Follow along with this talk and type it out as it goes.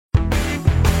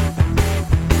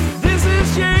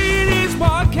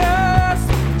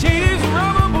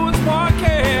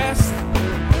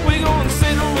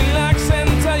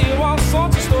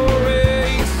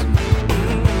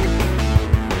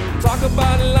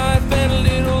life and a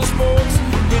little sports.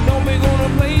 You know we're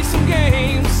gonna play some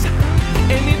games.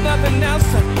 And if nothing else,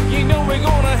 you know we're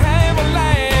gonna have a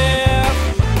laugh.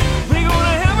 We're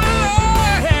gonna have a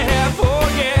laugh, oh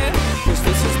yeah. 'Cause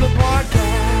this is the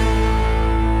podcast.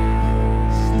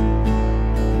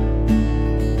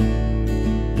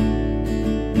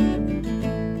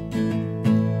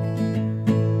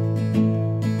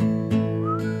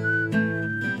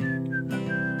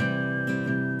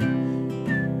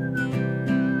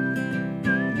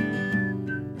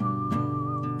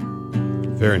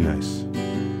 Very nice.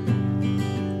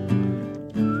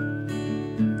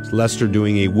 It's Lester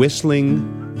doing a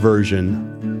whistling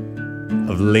version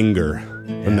of Linger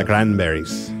from the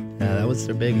Cranberries. Yeah, that was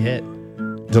their big hit.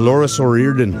 Dolores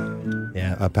O'Riordan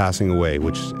passing away,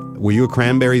 which... Were you a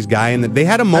Cranberries guy? And they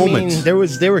had a moment. I mean,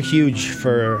 they were huge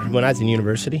for when I was in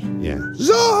university. Yeah.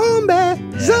 Zombie.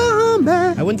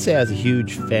 I wouldn't say I was a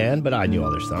huge fan, but I knew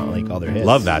all their songs, like all their hits.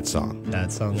 Love that song.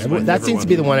 That song. That seems to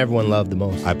be the one everyone loved the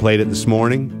most. I played it this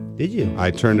morning. Did you?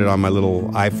 I turned it on my little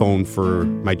iPhone for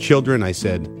my children. I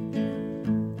said,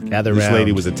 Gather this round.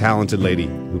 lady was a talented lady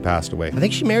who passed away. I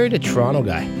think she married a Toronto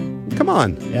guy. Come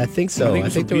on. Yeah, I think so. I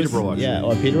think Peterborough, actually.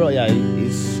 Yeah, Peterborough, yeah. I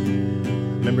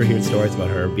remember hearing stories about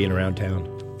her being around town.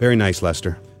 Very nice,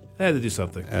 Lester. I had to do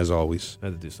something. As always. I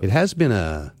had to do something. It has been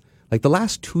like the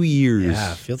last 2 years.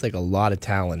 Yeah, it feels like a lot of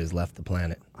talent has left the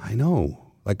planet. I know.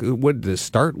 Like, what did it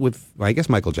start with? Well, I guess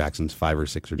Michael Jackson's 5 or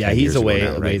 6 or 10 he's years away,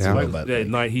 ago now, right? away,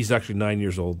 but He's actually 9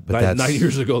 years old. But 9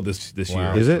 years ago this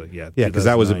Wow. year. Is it? Yeah, because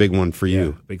that was a 2009. big one for you.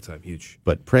 Yeah, big time, huge.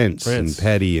 But Prince and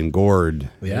Petty and Gord,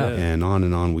 Yeah. and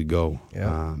on we go.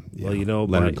 Yeah. Well, you know,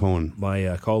 Leonard Cohen.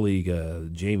 My colleague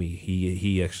Jamie,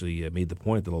 he actually made the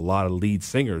point that a lot of lead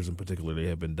singers, in particular,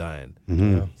 have been dying.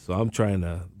 Mm-hmm. Yeah. So I'm trying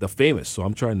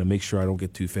to make sure I don't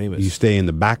get too famous. You stay in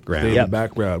the background. Stay in the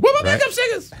background. Where my backup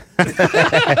singers?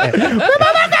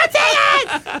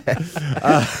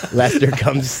 Lester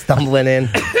comes stumbling in.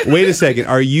 Wait a second.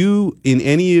 Are you, in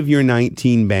any of your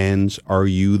 19 bands, are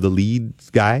you the lead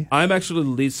guy? I'm actually the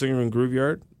lead singer in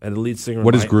Grooveyard and the lead singer.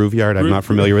 What is Grooveyard? I'm not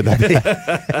familiar with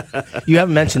that. You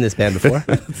haven't mentioned this band before.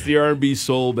 It's the R&B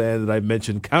soul band that I've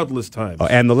mentioned countless times. Oh,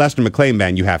 and the Lester McLean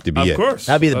band, you have to be Of it. course.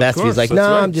 That'd be the best if he's like, that's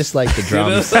no, right. I'm just like the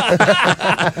drums.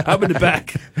 I'm in the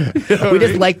back. We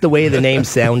just like the way the name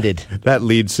sounded. That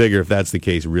lead singer, if that's the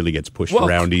case, really gets pushed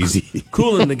around easy.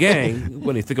 Kool in the Gang,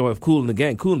 when you think about Kool in the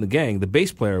Gang, the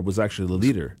bass player was actually the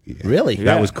leader. Really?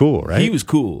 That was cool, right? He was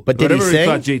cool. But did he Everybody sing?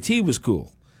 thought JT was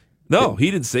cool. No,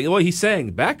 he didn't sing. Well, he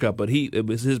sang backup, but it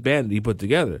was his band that he put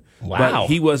together. Wow. But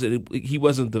he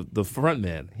wasn't the front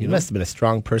man. He must have been a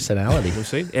strong personality. You know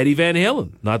what I'm saying? Eddie Van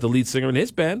Halen, not the lead singer in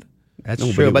his band.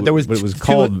 That's true, but there was it was two-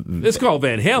 called. It's called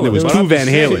Van Halen. There was but two I'm Van just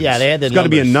saying- Halens. Yeah, they had the It's got to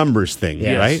be a numbers. numbers thing,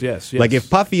 Yes, right? yes. Like if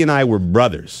Puffy and I were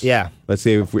brothers. Yeah. Let's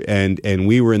say if we and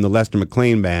we were in the Lester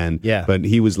McLean band. Yeah. But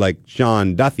he was like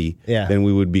Sean Duffy. Yeah. Then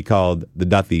we would be called the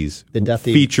Duthys. The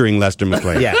Duthy- featuring Lester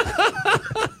McLean. Yeah.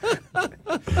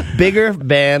 Bigger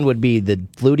band would be the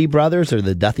Flutie Brothers or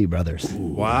the Duthie Brothers.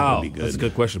 Wow, that's a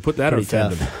good question. Put that Pretty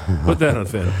on tough. Fandom. Put that on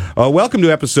Fandom. Welcome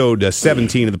to episode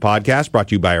 17 of the podcast, brought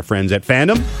to you by our friends at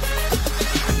Fandom.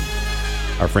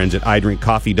 Our friends at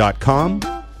idrinkcoffee.com.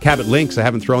 Cabot Links, I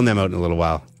haven't thrown them out in a little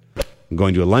while. I'm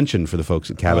going to a luncheon for the folks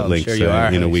at Cabot I'm Links sure you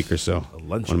are. in a week or so. luncheon.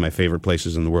 One of my favorite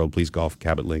places in the world. Please golf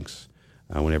Cabot Links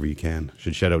whenever you can.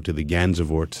 Should shout out to the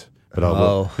Gansevoort. But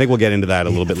I think we'll get into that a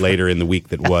little bit later in the week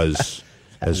that was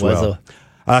as well.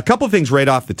 A couple of things right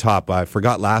off the top. I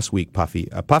forgot last week, Puffy.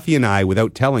 Puffy and I,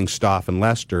 without telling Stoff and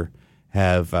Lester,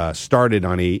 have started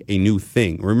on a new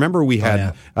thing. Remember we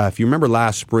had, if you remember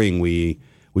last spring, we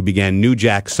began New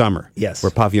Jack Summer. Yes. Where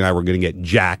Puffy and I were going to get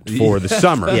jacked for the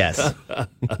summer. Yes.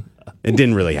 It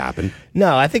didn't really happen.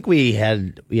 No, I think we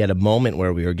had a moment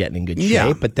where we were getting in good shape,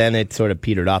 Yeah. but then it sort of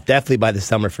petered off. Definitely by the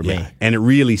summer for me. And it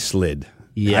really slid.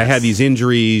 Yes. I had these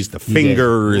injuries, the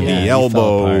finger, did. Yeah, the you fell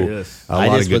elbow. apart. Yes. A I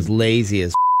lot just of good. was lazy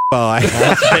as Well,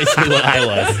 That's basically what I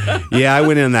was. yeah, I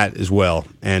went in that as well.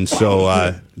 And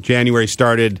so January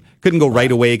started. Couldn't go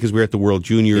right away because we were at the World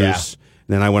Juniors. Yeah.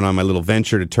 And then I went on my little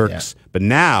venture to Turks. Yeah. But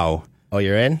now Oh,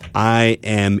 you're in? I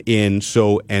am in.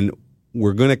 So, and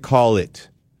we're going to call it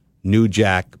New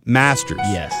Jack Masters.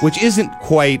 Yes. Which isn't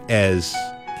quite as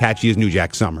catchy as New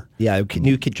Jack Summer. Yeah,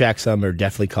 New Kid Jack Summer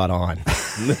definitely caught on.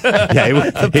 Yeah,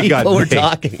 it got People were big.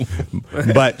 talking.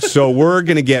 But so we're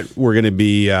going to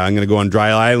be, I'm going to go on Dry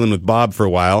Island with Bob for a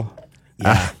while.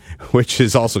 which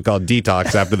is also called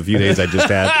detox after the few days I just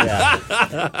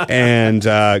had. And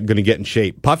going to get in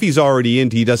shape. Puffy's already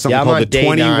into. He does something called the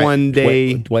 21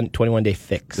 day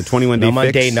fix. The 21 day I'm fix.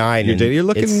 on day 9. You're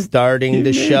looking. It's starting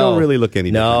to show. You don't really look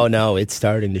any different. No, it's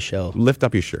starting to show. Lift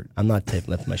up your shirt. I'm not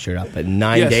lifting my shirt up, but in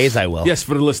 9 days I will. Yes,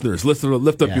 for the listeners, lift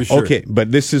up your shirt. Okay,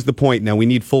 but this is the point. Now we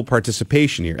need full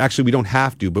participation here. Actually, we don't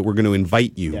have to, but we're going to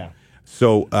invite you. Yeah.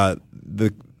 So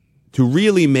to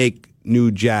really make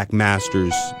New Jack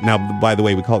Masters. Now, by the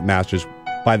way, we call it Masters.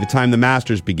 By the time the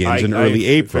Masters begins in early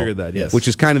April, figured that, yes. which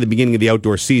is kind of the beginning of the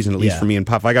outdoor season, at least for me and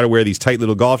Puff. I got to wear these tight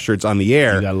little golf shirts on the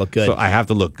air. You got to look good. So I have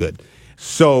to look good.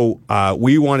 So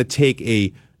we want to take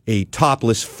a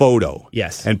topless photo,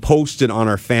 and post it on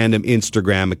our fandom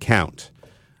Instagram account.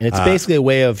 And it's basically a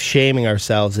way of shaming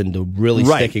ourselves into really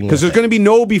sticking with it. Because there's going to be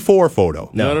no before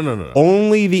photo. No.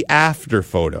 Only the after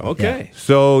photo. Okay. Yeah.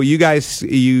 So you guys,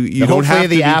 you don't have to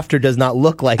the after does not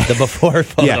look like the before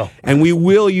photo. Yeah. And we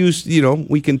will use,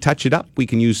 we can touch it up. We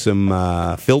can use some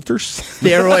filters.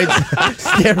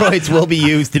 Steroids will be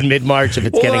used in mid-March if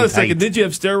it's getting tight. Hold on a second. Did you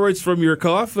have steroids from your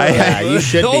cough? You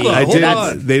should be. I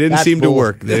did. They didn't seem to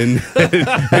work. They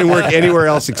didn't work anywhere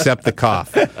else except the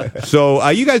cough. So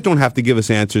you guys don't have to give us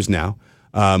answers now,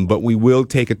 but we will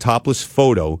take a topless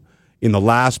photo in the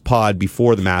last pod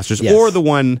before the Masters, or the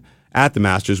one at the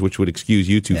Masters, which would excuse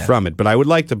you two from it. But I would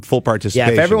like the full participation.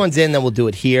 Yeah, if everyone's in, then we'll do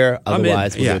it here.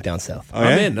 Otherwise, we'll do it down south.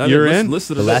 I'm in. You're in?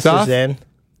 Listen to Lester's in.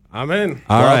 I'm in.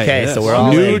 All right. Okay, so we're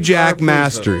all New in. Jack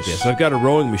Masters. Yes, I've got a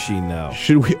rowing machine now.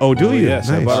 Should we? Oh, do you? Yes,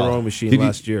 I bought a rowing machine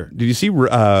last year. Did you see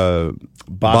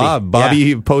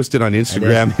Bobby posted on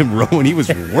Instagram him rowing? He was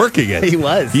working it. He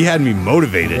was. He had me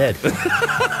motivated. He did.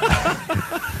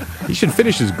 He should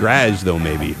finish his garage, though,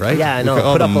 maybe, right? Yeah, I know. Look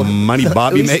at all the money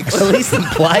Bobby makes. At least some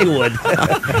plywood.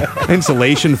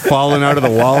 Insulation falling out of the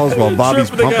walls while Bobby's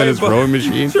pumping his rowing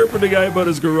machine. Chirping the guy about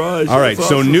his garage. All right,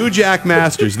 so New Jack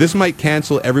Masters. This might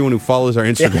cancel everyone who follows our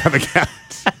Instagram account.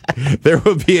 There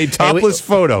will be a topless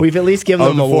photo. We've at least given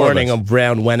them a warning of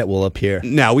around when it will appear.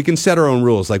 Now, we can set our own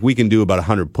rules. Like, we can do about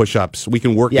 100 push-ups. We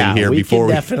can work in here before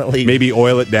we definitely maybe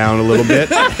oil it down a little bit.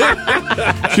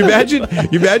 You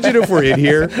imagine if we're in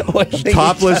here,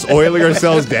 topless, oiling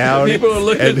ourselves down. People are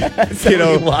looking. And,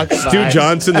 Stu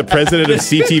Johnson, the president of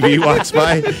CTV, walks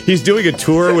by. He's doing a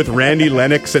tour with Randy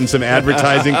Lennox and some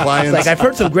advertising clients. It's like, I've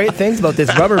heard some great things about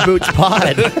this Rubber Boots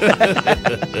pod.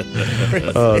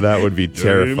 Oh, that would be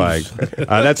terrifying.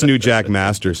 That's New Jack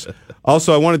Masters.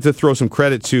 Also, I wanted to throw some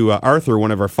credit to Arthur,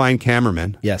 one of our fine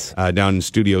cameramen. Yes. Down in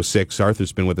Studio 6.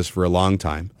 Arthur's been with us for a long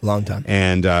time.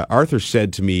 And Arthur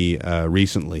said to me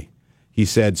recently, he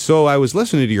said, so I was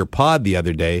listening to your pod the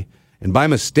other day, and by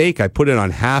mistake I put it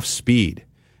on half speed.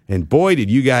 And boy,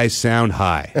 did you guys sound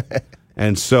high.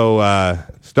 And so,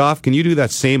 Stoff, can you do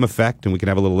that same effect and we can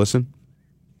have a little listen?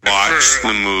 Watch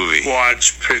the movie.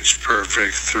 Watch Pitch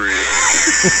Perfect 3.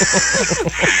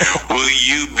 Will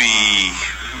you be,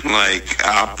 like,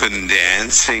 up and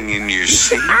dancing in your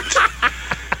seat?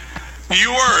 You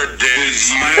are a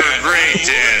dancer. You are a great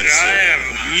dancer. I am.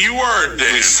 You are a dancer.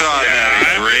 We saw that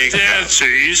at Grey Cup. I'm a dancer.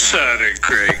 You saw it at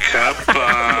Grey Cup. I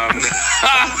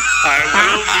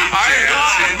will be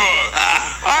dancing.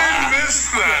 I missed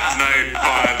that night,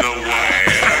 by the way.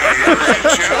 I'm very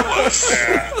jealous.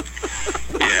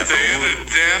 Yeah, they had a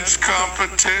dance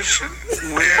competition.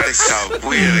 We had a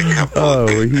couple.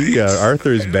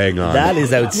 Arthur's bang on. That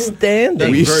is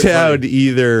outstanding. We sound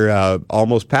either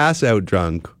almost pass out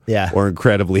drunk or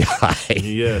incredibly high.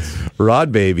 Yes.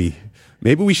 Rod Baby,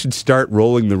 maybe we should start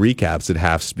rolling the recaps at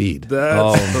half speed.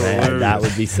 Man, that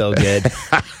would be so good.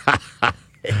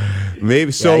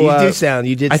 Maybe so.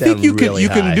 You did. I think you really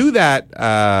can do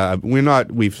that.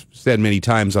 We've said many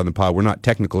times on the pod, we're not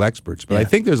technical experts, but I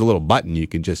think there's a little button you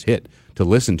can just hit to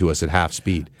listen to us at half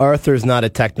speed. Arthur's not a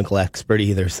technical expert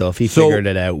either, so if he figured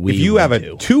it out, if you have a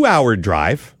 2-hour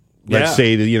drive, let's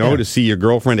say to see your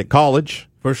girlfriend at college.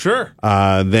 For sure.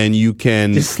 Then you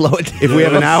can just slow it down. If we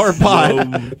have an hour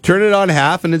pod, turn it on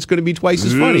half, and it's going to be twice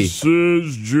as funny. This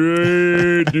is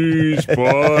JD's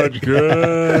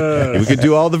podcast. We could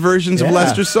do all the versions of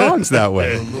Lester's songs that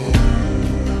way.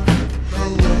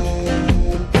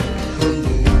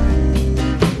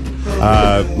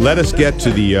 Let us get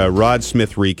to the Rod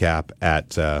Smith recap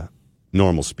at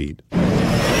normal speed.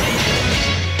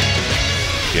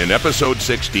 In episode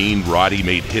 16, Roddy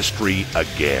made history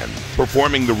again,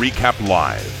 performing the recap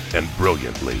live and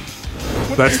brilliantly.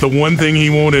 That's the one thing he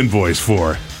won't invoice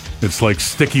for. It's like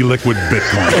sticky liquid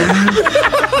Bitcoin.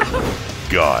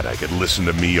 God, I could listen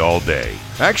to me all day.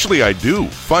 Actually, I do.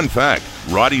 Fun fact,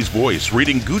 Roddy's voice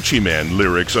reading Gucci Man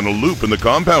lyrics on a loop in the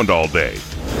compound all day.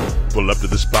 Pull up to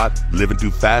the spot, living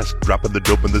too fast, dropping the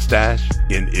dope in the stash.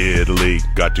 In Italy,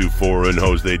 got two foreign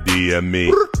hoes, they DM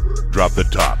me. Drop the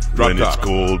top when it's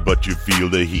cold, but you feel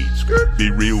the heat.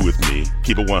 Be real with me,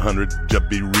 keep it 100, just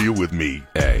be real with me.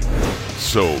 Hey,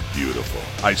 so beautiful.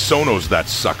 I Sonos that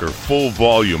sucker, full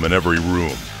volume in every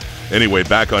room. Anyway,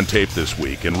 back on tape this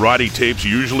week, and Roddy tapes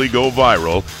usually go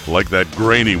viral, like that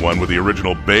grainy one with the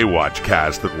original Baywatch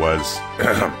cast that was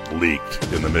leaked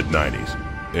in the mid-90s.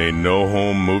 Ain't no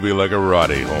home movie like a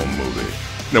Roddy home movie.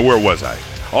 Now, where was I?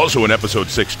 Also in episode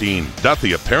 16,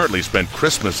 Duthie apparently spent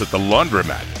Christmas at the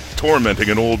laundromat, tormenting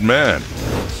an old man.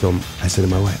 So I said to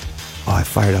my wife, I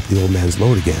fired up the old man's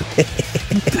load again.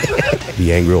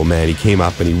 The angry old man, he came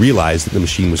up and he realized that the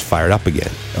machine was fired up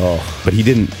again. Oh. But he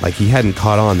hadn't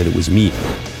caught on that it was me.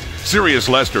 Sirius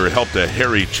Lester helped a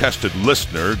hairy-chested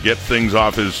listener get things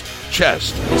off his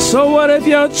chest. So what if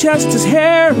your chest is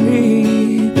hairy?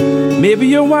 Maybe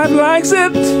your wife likes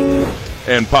it.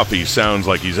 And Puffy sounds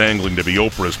like he's angling to be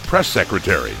Oprah's press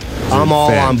secretary. I'm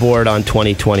all on board on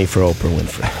 2020 for Oprah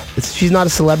Winfrey. She's not a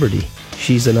celebrity.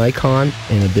 She's an icon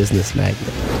and a business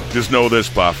magnet. Just know this,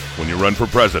 Puff. When you run for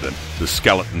president, the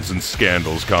skeletons and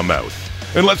scandals come out.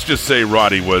 And let's just say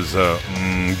Roddy was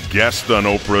guest on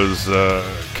Oprah's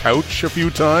couch a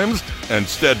few times, and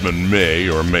Stedman may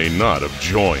or may not have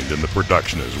joined in the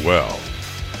production as well.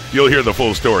 You'll hear the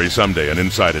full story someday on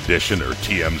Inside Edition or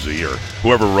TMZ or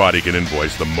whoever Roddy can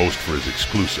invoice the most for his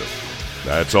exclusive.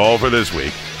 That's all for this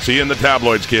week. See you in the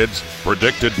tabloids, kids.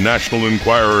 Predicted National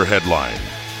Enquirer headline.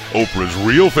 Oprah's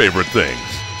real favorite things.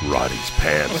 Roddy's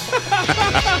pants.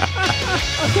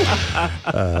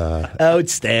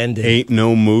 Outstanding. Ain't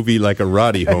no movie like a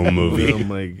Roddy home movie. Oh,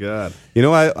 my God. You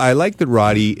know, I like that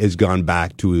Roddy has gone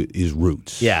back to his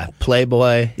roots. Yeah,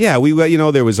 Playboy. Yeah,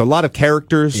 there was a lot of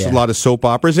characters, a lot of soap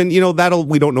operas, and, we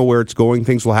don't know where it's going.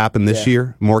 Things will happen this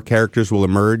year. More characters will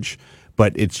emerge,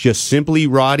 but it's just simply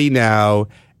Roddy now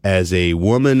as a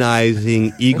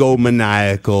womanizing,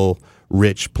 egomaniacal,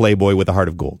 rich playboy with a heart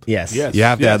of gold. Yes. You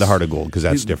have to have the heart of gold because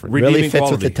that's different. Really fits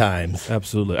with the times.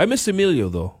 Absolutely. I miss Emilio,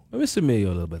 though. I miss Emilio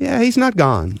a little bit. Yeah, he's not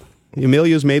gone.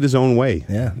 Emilio's made his own way.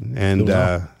 Yeah. And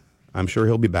I'm sure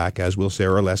he'll be back, as will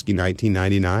Sarah Lesky,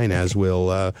 1999, as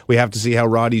will... we have to see how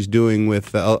Roddy's doing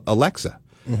with Alexa.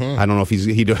 Mm-hmm. I don't know if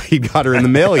he got her in the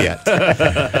mail yet.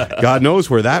 God knows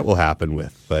where that will happen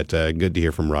with. But good to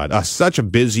hear from Rod. Such a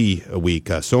busy week.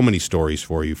 So many stories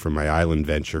for you from my island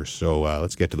venture. So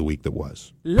let's get to the week that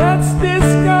was. Let's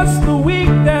discuss the week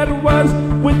that was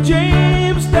with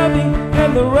James Duthie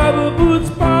and the Rubber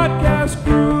Boots Podcast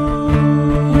crew.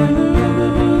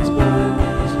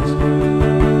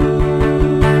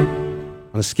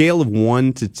 On a scale of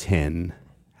 1 to 10,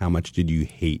 how much did you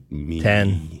hate me?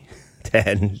 10.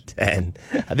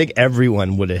 I think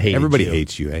everyone would have hated Everybody you.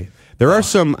 hates you, eh? There are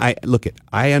some...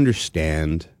 I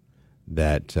understand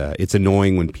that it's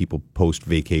annoying when people post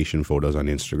vacation photos on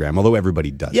Instagram, although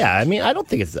everybody does. Yeah, I mean, I don't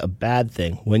think it's a bad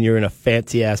thing when you're in a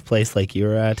fancy-ass place like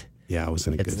you're at. Yeah, I was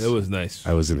in a good... It was nice.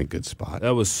 I was in a good spot.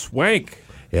 That was swank.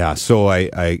 Yeah, so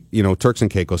I Turks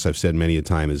and Caicos, I've said many a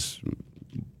time, is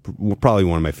probably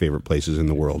one of my favorite places in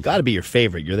the world. Got to be your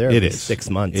favorite. You're there for 6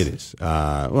 months. It is.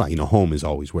 Home is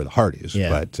always where the heart is. Yeah.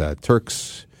 But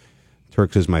Turks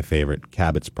is my favorite.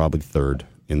 Cabot's probably third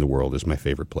in the world is my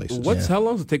favorite place. How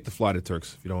long does it take to fly to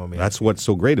Turks, if you don't want me to? That's what's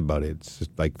so great about it. It's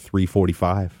just like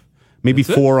 3:45. Maybe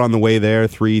 4 on the way there,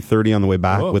 3:30 on the way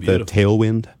back with beautiful. the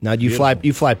tailwind. Now, you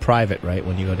fly private, right,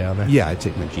 when you go down there? Yeah, I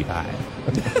take my G5.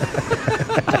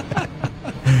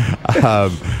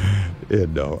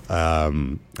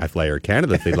 I fly Air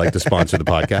Canada if they'd like to sponsor the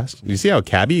podcast. You see how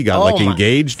Cabby got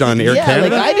engaged on Air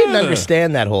Canada? I didn't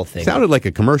understand that whole thing. It sounded like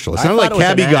a commercial. It sounded like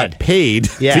Cabby got paid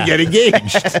to get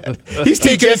engaged. He's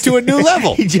taking it to a new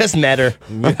level. He just met her.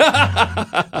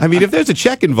 I mean, if there's a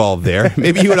check involved there,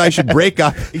 maybe you and I should break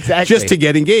up just to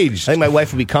get engaged. I think my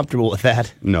wife would be comfortable with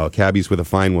that. No, Cabby's with a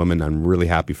fine woman. I'm really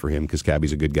happy for him because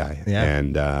Cabby's a good guy. Yeah.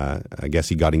 And I guess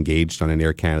he got engaged on an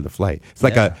Air Canada flight. It's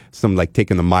like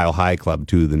taking the Mile High Club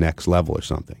to the next level or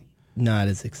something. Not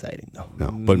as exciting, though.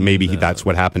 No, but maybe that's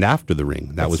what happened after the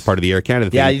ring. That was part of the Air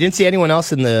Canada thing. Yeah, you didn't see anyone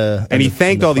else in the... And he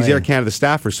thanked all these Air Canada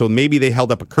staffers, so maybe they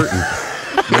held up a curtain.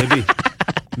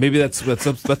 Maybe that's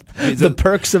the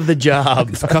perks of the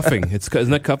job. It's cuffing.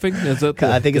 Isn't that cuffing?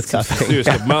 I think it's cuffing.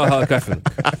 Seriously, Mile High cuffing.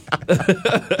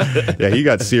 Yeah, he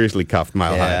got seriously cuffed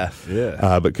Mile High.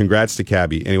 Yeah. But congrats to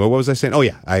Cabby. Anyway, what was I saying? Oh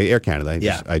yeah, Air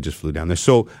Canada. I just flew down there.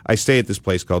 So I stay at this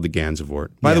place called the Gansevoort.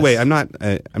 By the way, I'm not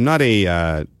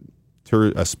a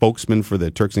a spokesman for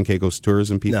the Turks and Caicos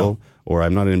tourism people, No. or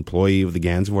I'm not an employee of the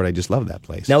Gansevoort. I just love that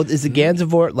place. Now, is the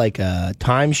Gansevoort like a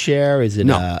timeshare? Is it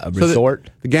No. a So resort?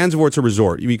 the Gansevoort's a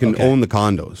resort. You can Okay. own the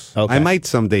condos. Okay. I might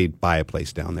someday buy a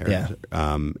place down there, Yeah.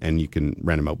 and you can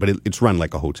rent them out. But it's run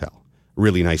like a hotel.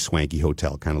 Really nice, swanky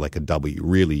hotel, kind of like a W.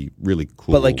 Really, really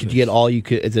cool. But like, could you get all you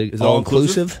could? Is it all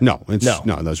inclusive? No, it's No.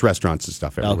 no. There's restaurants and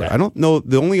stuff everywhere. Okay. I don't know.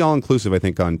 The only all inclusive I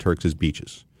think on Turks is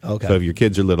beaches. Okay. So if your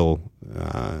kids are little,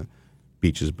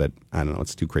 beaches, but I don't know.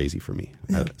 It's too crazy for me.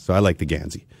 So I like the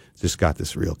Gansey. It's just got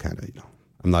this real kind of.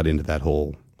 I'm not into that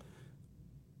whole.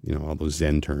 All those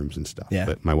Zen terms and stuff. Yeah.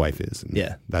 But my wife is, and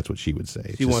Yeah. that's what she would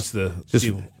say. She wants the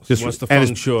she just- wants the and feng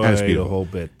it's- shui, and it's the beautiful. whole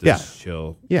bit. Yeah. Just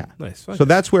chill. Yeah. Nice. So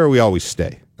that's where we always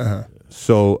stay.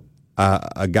 So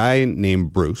a guy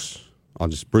named Bruce,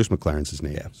 Bruce McLaren's his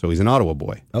name. Yeah. So he's an Ottawa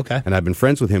boy. Okay. And I've been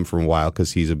friends with him for a while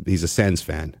because he's a Sens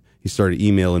fan. He started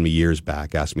emailing me years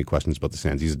back, asking me questions about the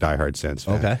Sens. He's a diehard Sens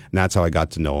fan. Okay. And that's how I got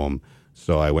to know him.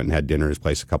 So I went and had dinner at his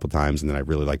place a couple times, and then I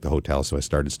really liked the hotel, so I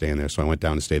started staying there. So I went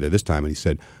down to stay there this time, and he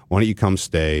said, "Why don't you come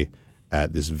stay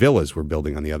at this villas we're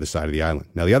building on the other side of the island?"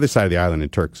 Now, the other side of the island in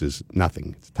Turks is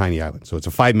nothing. It's a tiny island. So it's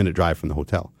a 5-minute drive from the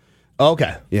hotel.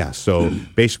 Okay. Yeah, so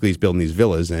basically he's building these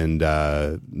villas, and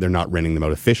they're not renting them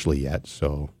out officially yet.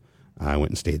 So I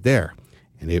went and stayed there,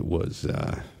 and it was,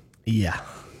 Yeah.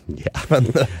 yeah,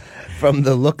 From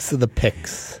the looks of the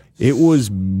pics. it was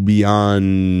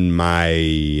beyond my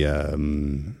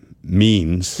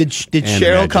means. Did and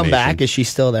Cheryl come imagination. back? Is she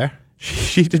still there?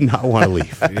 She did not want to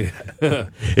leave.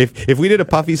 If we did a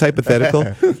Puffy's hypothetical,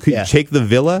 could Yeah. you take the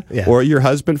villa Yeah. or your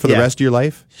husband for the Yeah. rest of your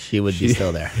life? She would be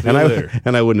still there. And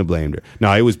I wouldn't have blamed her.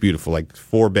 No, it was beautiful. Like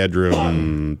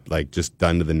 4-bedroom, like just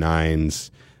done to the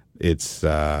nines. It's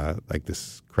like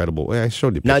this incredible. I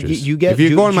showed you Now, pictures. you get. if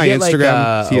you go on my get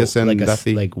Instagram, TSN like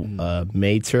Duffy.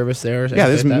 maid service there. Or Yeah,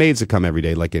 there's like that? maids that come every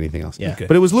day, like anything else. Yeah. Okay.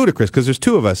 But it was ludicrous because there's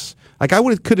two of us. Like I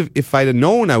could have, if I'd have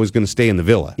known I was going to stay in the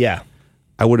villa. Yeah,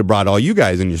 I would have brought all you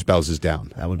guys and your spouses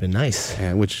down. that would have been nice.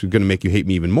 And which is going to make you hate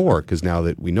me even more because now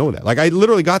that we know that. Like I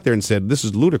literally got there and said, "This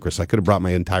is ludicrous." I could have brought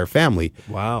my entire family.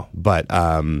 Wow. But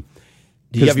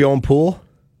Did you have your own pool?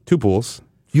 2 pools.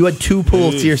 You had 2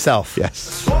 pools to yourself.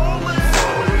 Yes.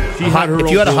 She had her If own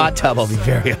you had a pool. hot tub, I'll be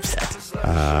very upset.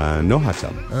 No hot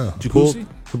tub. Jacuzzi?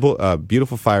 Pool,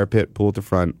 beautiful fire pit. Pool at the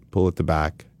front. Pool at the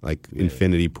back. Like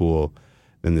infinity pool.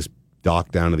 Then this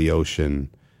dock down to the ocean.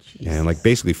 And like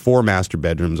basically 4 master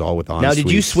bedrooms, all with en Now, did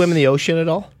you suites. swim in the ocean at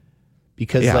all?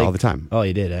 Because Yeah, like, all the time. Oh,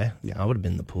 you did, eh? Yeah, I would have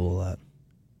been in the pool a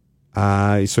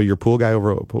lot. So you're a pool guy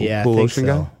over pool, Yeah, pool I think ocean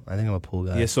so. guy? I think I'm a pool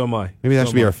guy. Yeah, so am I. Maybe that So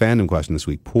should be am our fandom question this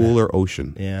week. Pool or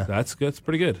ocean? Yeah. That's good. That's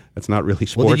pretty good. That's not really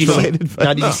Well, sports did you related. see, but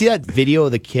now, did you see that video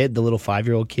of the kid, the little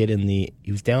 5-year-old kid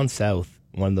he was down south,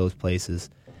 one of those places,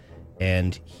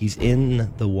 and he's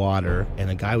in the water, and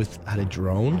a guy had a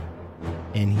drone,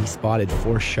 and he spotted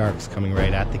 4 sharks coming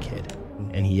right at the kid,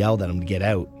 and he yelled at him to get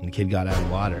out, and the kid got out of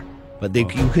the water. But you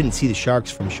couldn't see the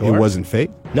sharks from shore. It wasn't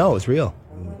fake? No, it was real.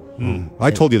 I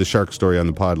told you the shark story on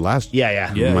the pod last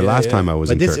Yeah. Yeah. my last time I was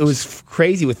But in this, Turks. it was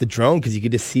crazy with the drone because you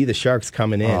could just see the sharks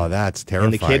coming in. Oh, that's And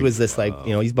terrifying. the kid was this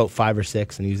he's about 5 or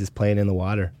 6, and he was just playing in the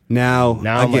water. Now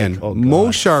I'm again, like, oh, God.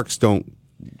 most sharks don't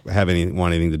want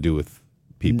anything to do with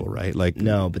people, right? Like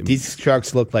No, but these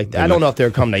sharks look like I don't know if they were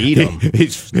coming to eat them,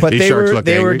 these but they sharks were look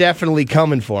they were angry. definitely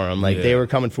coming for him. Like they Yeah. were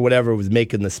coming for whatever was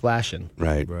making the splashing.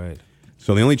 right. Right.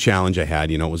 So the only challenge I had,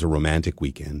 it was a romantic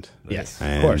weekend. Yes, of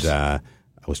and course.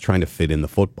 I was trying to fit in the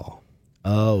football.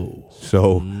 Oh,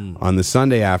 So on the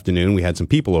Sunday afternoon, we had some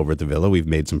people over at the villa. We've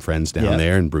made some friends down Yeah.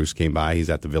 there, and Bruce came by. He's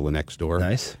at the villa next door.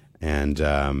 Nice. And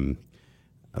the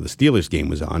Steelers game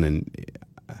was on. And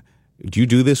do you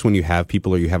do this when you have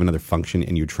people or you have another function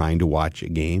and you're trying to watch a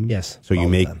game? Yes, So you all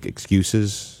the make time.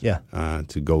 excuses. Yeah.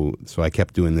 To go. So I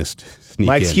kept doing this. To sneak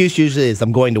my in. excuse usually is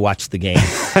I'm going to watch the game.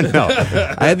 No,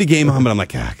 I had the game on, but I'm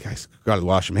like, guys, got to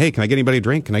wash them. Hey, can I get anybody a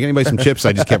drink? Can I get anybody some chips?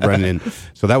 I just kept running in.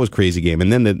 So that was a crazy game.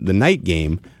 And then the night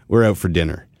game, we're out for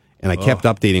dinner, and I kept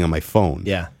updating on my phone.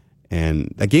 Yeah.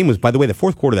 And that game was, by the way, the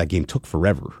fourth quarter of that game took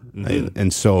forever.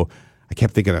 And so I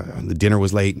kept thinking the dinner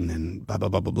was late, and then blah, blah,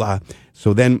 blah, blah, blah.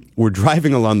 So then we're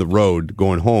driving along the road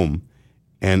going home,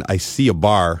 and I see a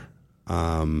bar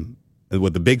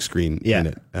with the big screen in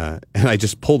it. And I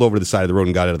just pulled over to the side of the road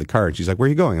and got out of the car. And she's like, "Where are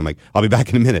you going?" I'm like, "I'll be back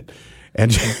in a minute."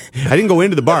 And I didn't go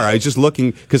into the bar. I was just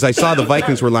looking because I saw the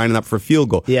Vikings were lining up for a field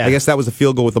goal. Yeah. I guess that was a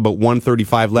field goal with about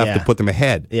 1:35 left Yeah. to put them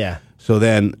ahead. Yeah. So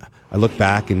then I look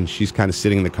back and she's kind of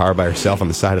sitting in the car by herself on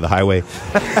the side of the highway.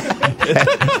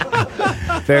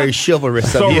 Very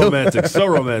chivalrous So of you. romantic. So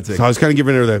romantic. So I was kind of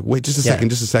giving her the wait just a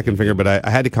second finger, but I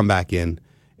had to come back in.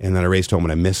 And then I raced home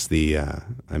and I missed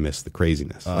the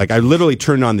craziness. Like I literally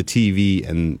turned on the TV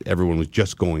and everyone was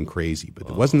just going crazy.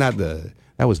 But wasn't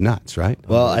that was nuts, right?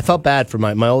 Well, I felt bad for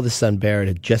my oldest son Barrett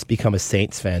had just become a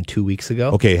Saints fan 2 weeks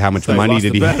ago. Okay, how much money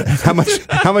did he? How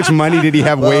much money did he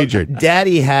have wagered?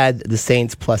 Daddy had the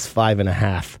Saints plus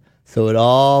 5.5. So it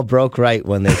all broke right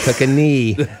when they took a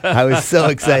knee. I was so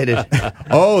excited.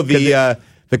 Oh,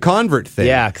 the convert thing.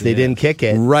 Yeah, because they didn't kick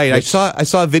it. Right. I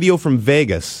saw a video from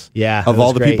Vegas. Yeah, of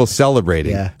all the great. people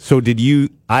celebrating. Yeah. So did you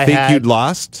think you'd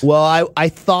lost? Well, I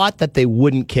thought that they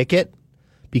wouldn't kick it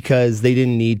because they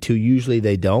didn't need to. Usually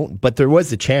they don't, but there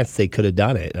was a chance they could have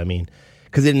done it. I mean,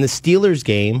 because in the Steelers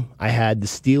game, I had the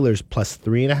Steelers plus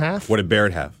 3.5. What did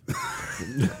Barrett have?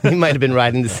 He might have been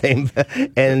riding the same,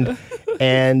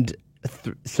 and.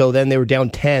 So then they were down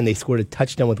 10. They scored a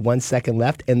touchdown with 1 second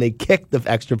left, and they kicked the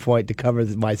extra point to cover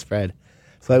my spread.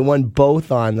 So I won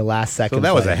both on the last second. So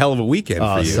that was a hell of a weekend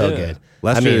for you. So good.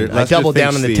 Lester, I doubled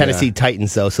down on the Tennessee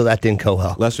Titans, though, so that didn't go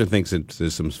well. Lester thinks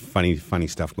there's some funny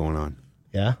stuff going on.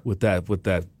 Yeah, with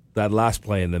that last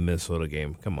play in the Minnesota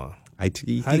game. Come on.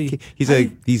 He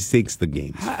thinks the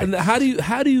game. How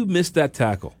do you miss that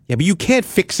tackle? Yeah, but you can't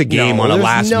fix a game on a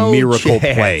last miracle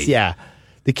play. Yeah.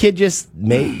 The kid just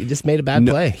made a bad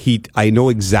play. I know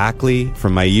exactly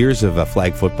from my years of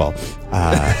flag football.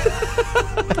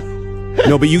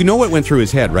 No, but you know what went through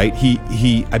his head, right?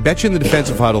 I bet you in the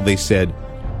defensive huddle they said,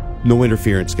 "No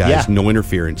interference, guys. Yeah. No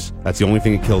interference. That's the only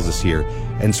thing that kills us here."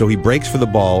 And so he breaks for the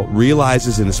ball,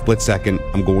 realizes in a split second,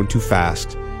 I'm going too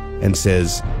fast, and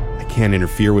says, I can't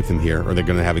interfere with him here, or they're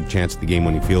going to have a chance at the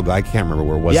game-winning field goal. I can't remember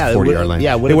where it was, the 40-yard line.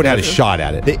 Yeah, they would have had a shot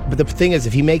at it. But the thing is,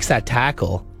 if he makes that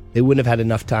tackle, they wouldn't have had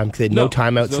enough time because they had no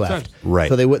timeouts left. Right.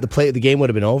 So the game would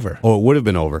have been over. Oh, it would have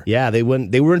been over. Yeah, they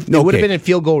wouldn't. They would have been in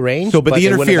field goal range. So, but the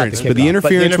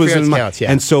interference was in counts,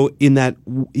 yeah. And so in that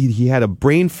he had a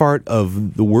brain fart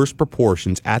of the worst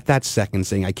proportions at that second,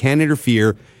 saying, "I can't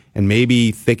interfere," and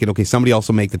maybe thinking, "Okay, somebody else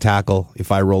will make the tackle if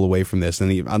I roll away from this."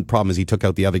 And the problem is he took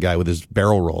out the other guy with his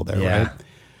barrel roll there. Yeah. Right.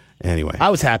 Anyway, I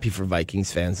was happy for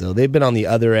Vikings fans though. They've been on the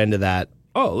other end of that.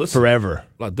 Oh, listen, forever.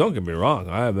 Don't get me wrong.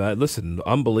 Listen,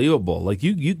 unbelievable. Like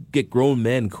you get grown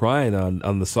men crying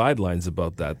on the sidelines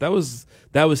about that. That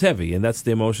was heavy, and that's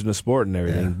the emotion of sport and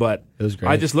everything. Yeah, but it was great.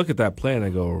 I just look at that play and I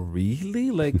go, really?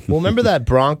 Like, well, remember that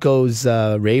Broncos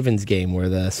Ravens game where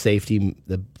the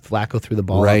Flacco threw the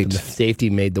ball up and the safety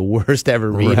made the worst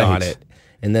ever read on it,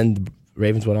 and then the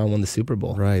Ravens went on and won the Super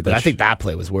Bowl. Right. But I think that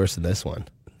play was worse than this one.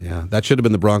 Yeah, that should have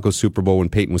been the Broncos Super Bowl when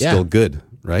Peyton was still good,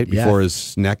 right? Before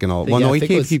his neck and all. Well, no,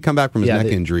 he'd come back from his neck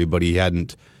injury, but he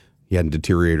hadn't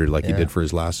deteriorated like he did for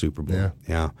his last Super Bowl.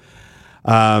 Yeah.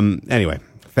 Anyway,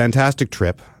 fantastic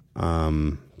trip.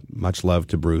 Much love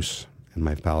to Bruce and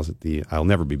my pals at the. I'll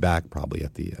never be back probably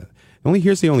at the.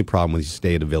 Here's the only problem when you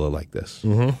stay at a villa like this.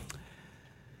 Mm-hmm.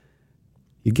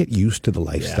 You get used to the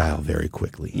lifestyle very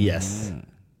quickly. Yes.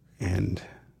 And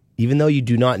even though you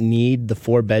do not need the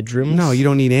 4 bedrooms. No, you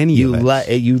don't need any of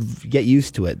it. You get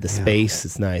used to it. The space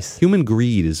is nice. Human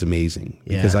greed is amazing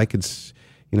because I could,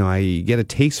 I get a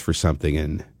taste for something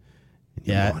and.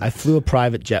 I flew a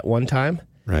private jet one time.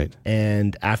 Right.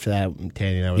 And after that,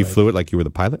 Tanny and I were You flew it like you were the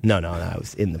pilot? No, I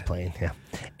was in the plane, yeah.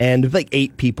 And there was like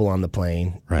 8 people on the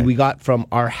plane. Right. We got from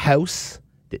our house,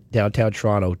 downtown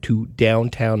Toronto, to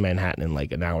downtown Manhattan in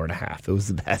like an hour and a half. It was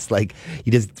the best. Like,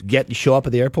 you just show up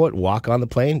at the airport, walk on the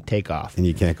plane, take off. And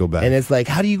you can't go back. And it's like,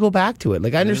 how do you go back to it?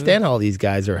 Like, I understand how all these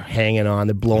guys are hanging on.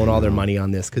 They're blowing all their money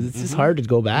on this because it's just hard to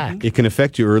go back. It can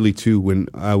affect you early, too. When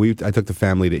I took the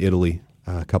family to Italy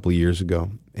a couple of years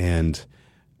ago, and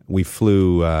we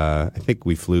flew,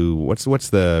 what's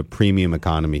the premium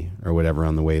economy or whatever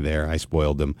on the way there. I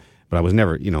spoiled them. But I was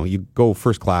never, you go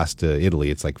first class to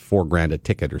Italy, it's like $4,000 a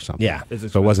ticket or something. Yeah.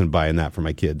 So I wasn't buying that for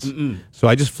my kids. So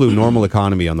I just flew normal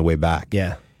economy on the way back.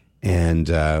 Yeah. And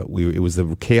it was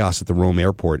the chaos at the Rome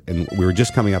airport, and we were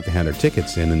just coming up to hand our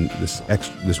tickets in, and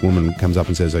this woman comes up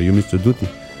and says, "Are you Mr. Dutti?"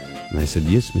 And I said,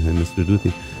 "Yes, I'm Mr.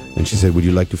 Dutti." And she said, "Would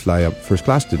you like to fly up first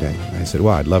class today?" And I said,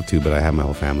 "Well, I'd love to, but I have my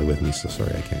whole family with me, so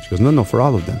sorry, I can't." She goes, No, for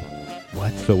all of them."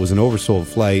 What? So it was an oversold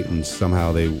flight, and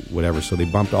somehow so they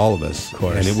bumped all of us. Of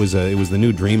course. And it was the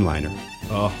new Dreamliner.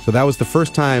 Oh. So that was the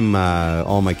first time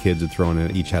all my kids had thrown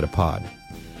in, each had a pod.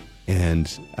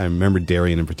 And I remember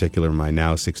Darian in particular, my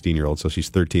now 16-year-old, so she's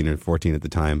 13 or 14 at the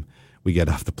time. We get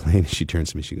off the plane, and she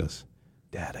turns to me, she goes,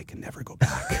 "Dad, I can never go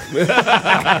back."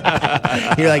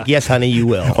 You're like, "Yes, honey, you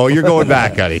will." Oh, you're going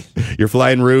back, honey. You're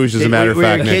flying Rouge, as a matter of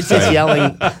fact. Your kids just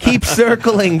yelling, "Keep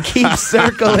circling, keep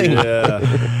circling."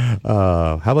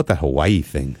 How about that Hawaii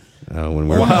thing? when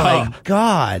we Oh were. my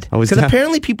God! I was Because down-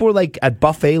 apparently people were like at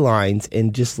buffet lines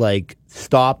and just like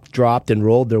stopped, dropped, and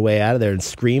rolled their way out of there and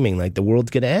screaming like the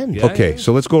world's gonna end. Yeah. Okay,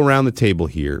 so let's go around the table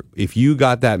here. If you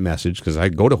got that message, because I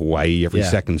go to Hawaii every Yeah.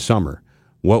 second summer,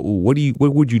 what would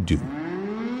you do?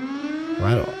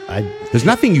 There's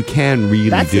nothing you can really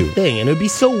That's do. the thing, and it would be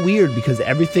so weird because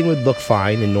everything would look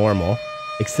fine and normal,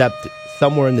 except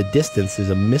somewhere in the distance there's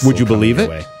a missile. Would you coming believe your it?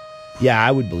 way. Yeah,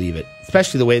 I would believe it.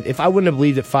 Especially the way, if I wouldn't have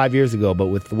believed it 5 years ago, but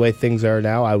with the way things are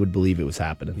now, I would believe it was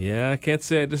happening. Yeah, I can't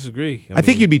say I disagree. I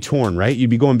think you'd be torn, right? You'd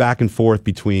be going back and forth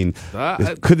between,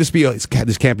 could this be, this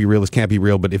can't be real, this can't be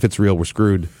real, but if it's real, we're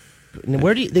screwed. And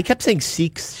where do you, they kept saying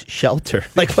seek shelter.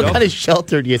 Like, what kind of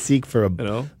shelter do you seek for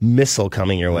a missile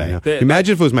coming your way? Yeah.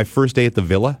 Imagine if it was my first day at the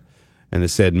villa and it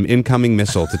said, incoming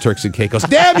missile to Turks and Caicos.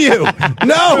 Damn you!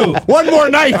 No! One more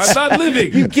night! I'm not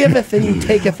living. You giveth and you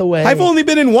taketh away. I've only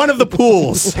been in one of the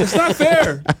pools. It's not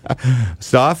fair.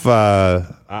 Stuff,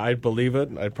 I'd believe it.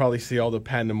 I'd probably see all the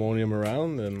pandemonium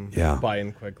around and buy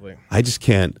in quickly. I just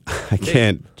can't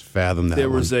fathom that. There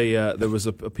was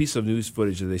a piece of news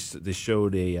footage that they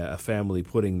showed a family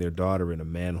putting their daughter in a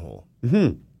manhole.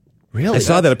 Really? I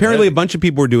saw that. Apparently, a bunch of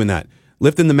people were doing that,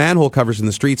 lifting the manhole covers in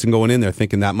the streets and going in there,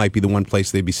 thinking that might be the one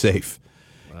place they'd be safe.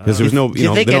 Because there was no, Do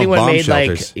you think they don't have anyone bomb made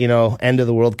shelters. like end of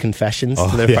the world confessions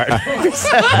to their partners?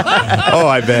 Oh,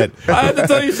 I bet. I have to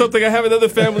tell you something. I have another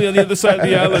family on the other side of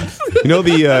the island. You know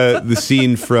the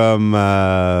scene from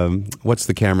what's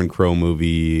the Cameron Crowe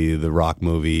movie, the Rock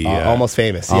movie, Almost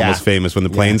Famous. Almost Famous, when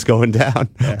the plane's going down.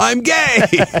 I'm gay.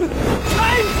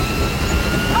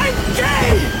 I'm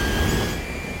gay!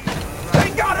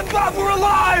 Thank God above we're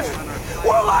alive!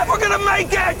 We're alive, we're gonna make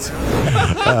it!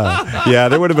 Yeah,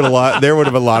 there would have been a lot. There would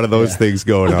have been a lot of those things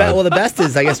going on. Well, the best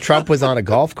is, I guess Trump was on a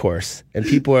golf course, and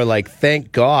people are like,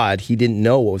 "Thank God he didn't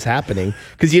know what was happening,"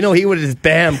 because he would have just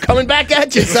bam coming back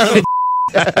at you, son of a.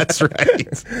 That's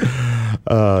right.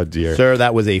 Oh dear. Sir,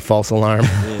 that was a false alarm.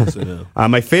 Yes, I know.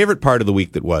 My favorite part of the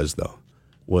week was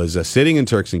sitting in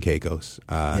Turks and Caicos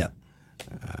by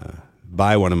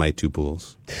one of my two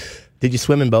pools. Did you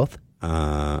swim in both?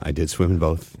 I did swim in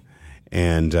both,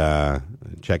 and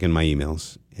check in my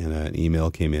emails. And an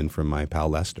email came in from my pal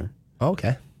Lester. Oh,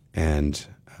 okay. And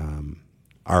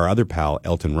our other pal,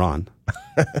 Elton Ron.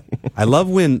 I love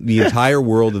when the entire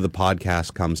world of the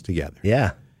podcast comes together.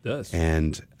 Yeah. It does.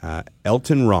 And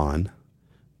Elton Ron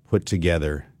put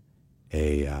together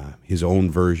his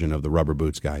own version of the Rubber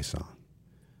Boots Guy song.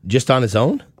 Just on his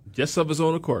own? Just of his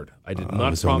own accord. I did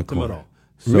not prompt him at all.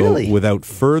 So Really? without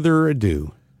further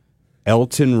ado,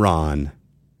 Elton Ron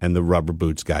and the Rubber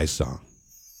Boots Guy song.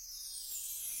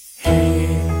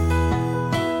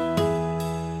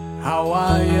 How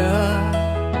are ya?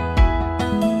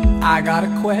 I got a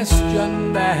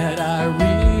question that I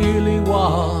really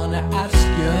wanna ask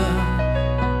ya.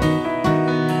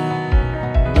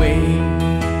 Wait,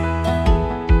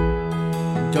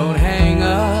 don't hang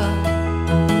up.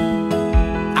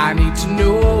 I need to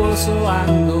know, so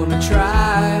I'm gonna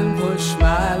try and push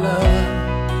my luck.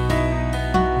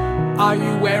 Are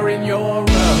you wearing your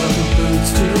rubber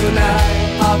boots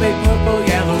tonight? Are they purple,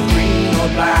 yellow, green, or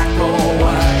black or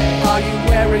white? Are you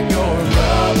wearing your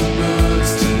rubber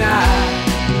boots tonight?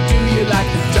 Do you like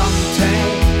the dunk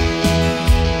tank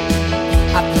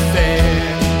at the fair?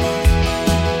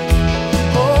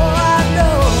 Oh,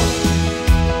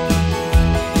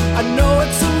 I know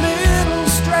it's a little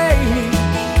strange,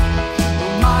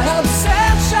 my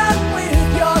obsession with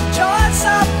your choice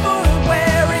of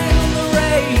footwear in the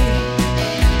rain.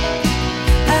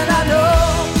 And I know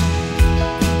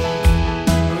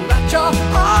that you're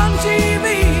on TV,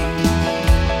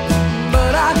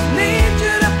 but I need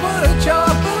you to put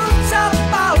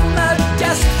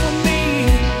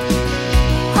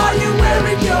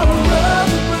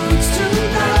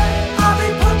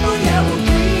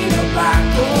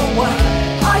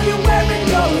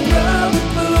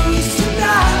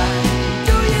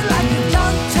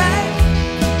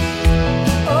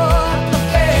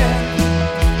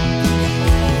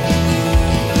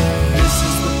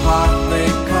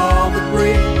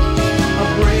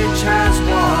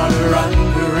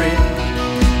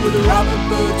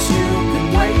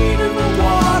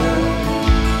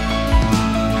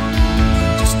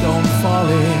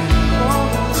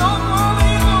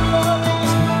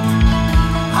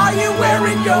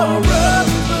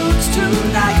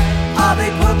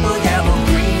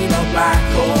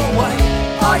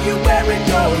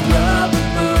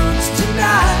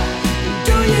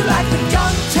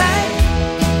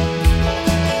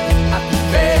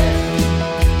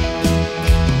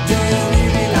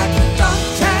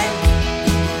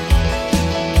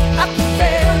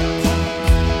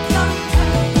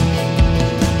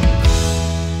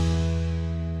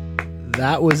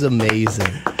That was amazing.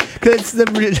 Because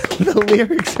the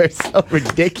lyrics are so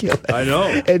ridiculous. I know.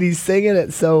 And he's singing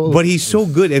it so... But he's so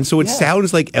good, and so it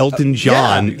sounds like Elton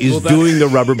John is doing the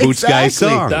Rubber Boots Guy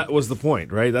song. That was the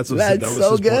point, right? That was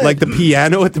so good. Like the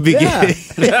piano at the beginning.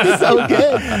 Yeah, so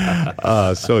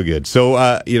good. So good.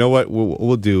 So you know what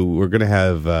we'll do? We're gonna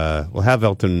have we'll have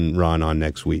Elton Ron on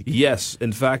next week. Yes,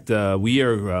 in fact, we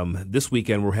are this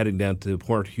weekend. We're heading down to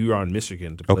Port Huron,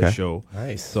 Michigan, to play a show.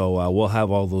 Nice. So we'll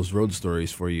have all those road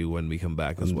stories for you when we come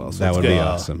back as well. So that would be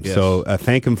awesome. Yes. So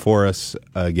thank him for us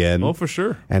again. Oh, for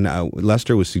sure. And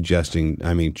Lester was suggesting,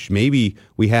 I mean, maybe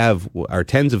we have our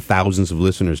tens of thousands of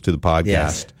listeners to the podcast.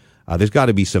 Yes. There's got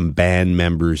to be some band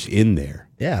members in there.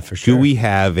 Yeah, for sure. Do we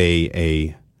have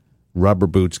a Rubber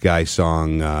Boots Guy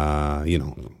song,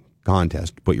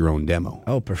 contest? Put your own demo.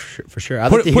 Oh, for sure.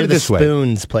 I'd like to hear the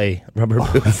Spoons play Rubber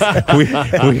Boots. We're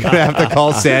going to have to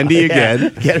call Sandy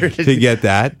again to get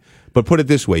that. But put it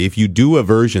this way, if you do a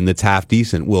version that's half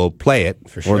decent, we'll play it,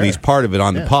 for sure. or at least part of it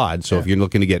on the pod. So if you're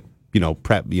looking to get,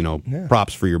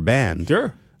 props for your band.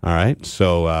 Sure. All right.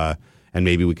 So, and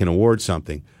maybe we can award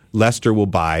something. Lester will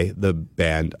buy the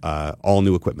band all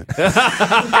new equipment to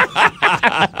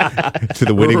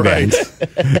the winning band.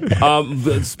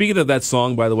 Speaking of that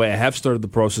song, by the way, I have started the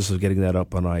process of getting that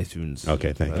up on iTunes.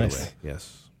 Okay, thank you.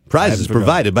 Yes. Prizes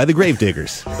provided by the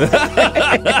Gravediggers.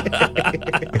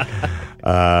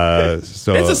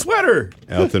 So it's a sweater.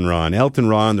 Elton Ron,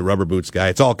 the Rubber Boots Guy.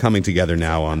 It's all coming together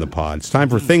now on the pod. It's time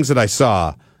for things that I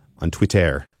saw on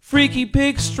Twitter. Freaky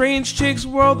pigs, strange chicks,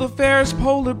 world affairs,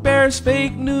 polar bears,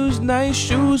 fake news, nice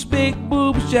shoes, big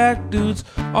boobs, jack dudes.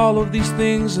 All of these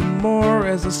things and more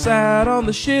as I sat on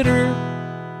the shitter.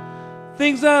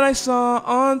 Things that I saw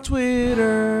on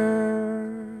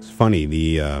Twitter. It's funny,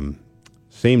 the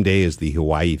same day as the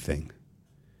Hawaii thing,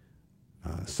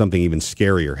 something even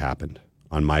scarier happened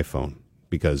on my phone,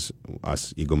 because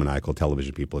us egomaniacal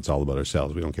television people, it's all about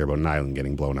ourselves. We don't care about an island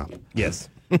getting blown up. Yes.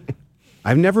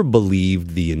 I've never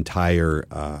believed the entire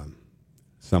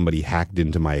somebody hacked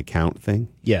into my account thing.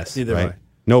 Yes. Neither right? have I.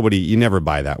 Nobody, you never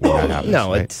buy that when that happens.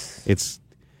 No, right? it's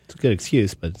a good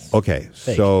excuse, but it's okay.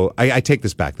 fake. So I take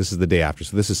this back. This is the day after.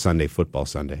 So this is Sunday, football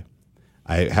Sunday.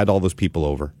 I had all those people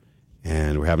over,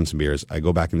 and we're having some beers. I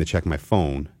go back in to check my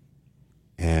phone,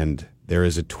 and there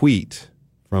is a tweet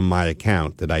from my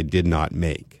account that I did not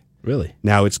make. Really?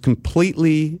 Now, it's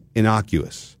completely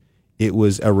innocuous. It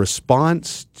was a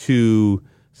response to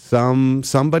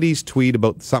somebody's tweet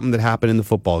about something that happened in the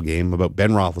football game, about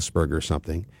Ben Roethlisberger or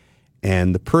something,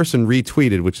 and the person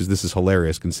retweeted, this is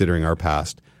hilarious considering our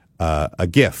past, a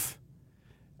GIF.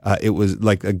 It was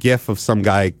like a GIF of some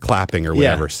guy clapping or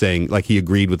whatever, saying like he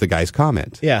agreed with the guy's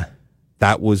comment. Yeah.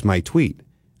 That was my tweet.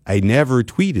 I never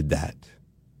tweeted that.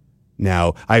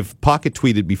 Now, I've pocket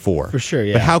tweeted before. For sure,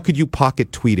 yeah. But how could you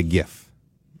pocket tweet a GIF?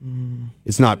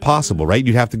 It's not possible, right?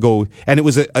 You'd have to go, and it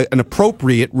was an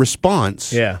appropriate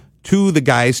response to the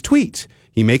guy's tweet.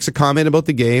 He makes a comment about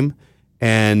the game,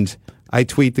 and I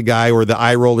tweet the guy or the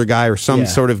eye roller guy or some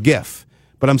sort of GIF.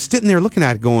 But I'm sitting there looking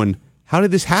at it going, how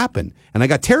did this happen? And I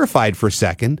got terrified for a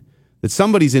second that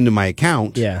somebody's into my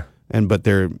account. Yeah. But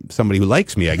they're somebody who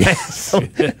likes me, I guess.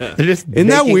 Isn't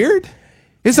that weird?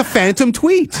 It's a phantom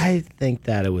tweet. I think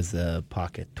that it was a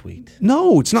pocket tweet.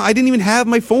 No, it's not. I didn't even have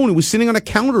my phone. It was sitting on a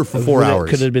counter for 4 hours.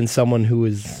 Could have been someone who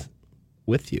was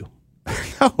with you.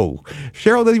 No.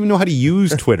 Cheryl doesn't even know how to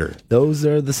use Twitter. Those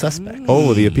are the suspects.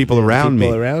 Oh, the people around me.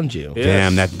 People around you. Yes.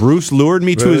 Damn, that Bruce lured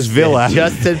me to his villa.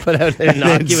 Justin put out an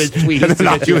innocuous tweet.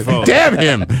 Damn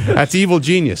him. That's evil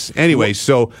genius. Anyway,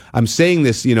 so I'm saying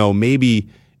this, maybe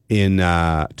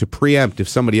to preempt if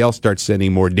somebody else starts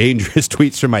sending more dangerous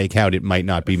tweets from my account, it might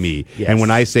not be me. Yes. And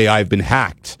when I say I've been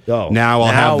hacked, now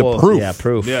I'll have the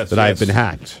proof, Yes, that I've been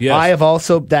hacked. Yes. I have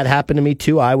also, that happened to me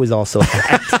too. I was also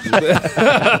hacked.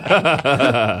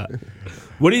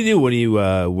 What do you do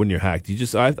when you're hacked?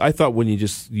 I thought when you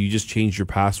just change your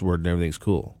password and everything's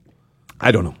cool.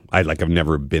 I don't know. I've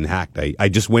never been hacked. I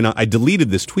just went on, I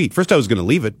deleted this tweet. First I was going to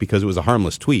leave it because it was a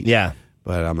harmless tweet. Yeah.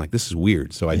 But I'm like, this is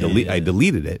weird. So I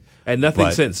deleted it. And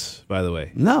nothing since, by the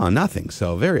way. No, nothing.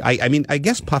 So I mean, I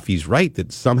guess Puffy's right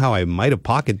that somehow I might have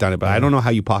pocket done it, but I don't know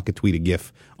how you pocket tweet a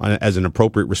GIF as an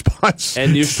appropriate response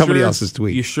to somebody else's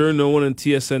tweet. You sure no one in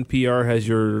TSNPR has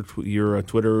your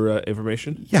Twitter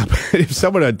information? Yeah, but if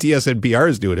someone on TSNPR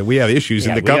is doing it, we have issues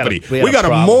in the company. We got a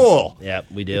mole. Yeah,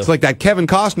 we do. It's like that Kevin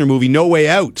Costner movie, No Way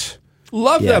Out.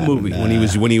 Love that movie. When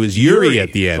he was Yuri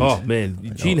at the end. Oh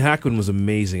man, Gene Hackman was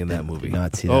amazing in that movie.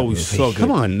 Not see that movie. So good.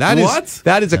 Come on, that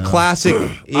is a classic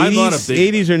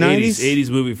 80s or 90s? 80s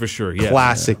movie for sure. Yeah.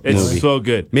 Classic movie. It's so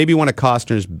good. Maybe one of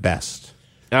Costner's best.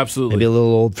 Absolutely. Maybe a little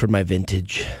old for my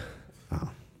vintage.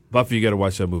 Buffy, you got to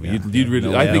watch that movie. Yeah. You'd really.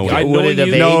 No, I think no. I know Would it have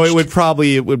you. aged? No, it would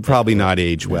probably not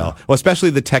age well. Well, especially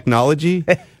the technology,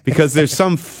 because there's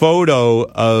some photo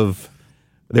of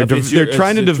they're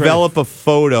trying to develop a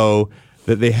photo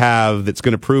that they have that's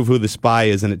going to prove who the spy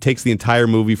is, and it takes the entire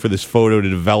movie for this photo to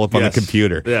develop on the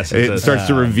computer. Yes, it starts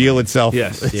to reveal itself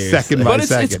second by but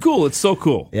second. It's cool. It's so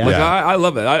cool. Yeah. Like, I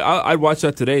love it. I'd watch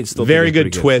that today. It's still Very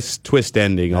good twist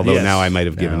ending, although Yes. now I might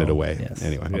have given it No, away. yes.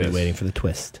 Anyway. I'll be waiting for the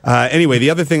twist. Anyway,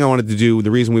 the other thing I wanted to do,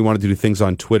 the reason we wanted to do things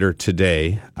on Twitter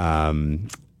today,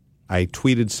 I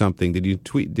tweeted something. Did you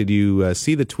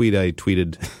see the tweet I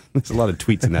tweeted? There's a lot of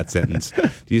tweets in that sentence.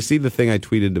 Do you see the thing I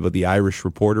tweeted about the Irish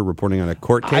reporter reporting on a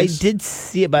court I case? did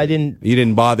see it, but I didn't. You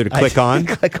didn't bother to click on?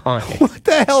 Click on it. What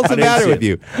the hell's the didn't matter see with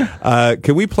you?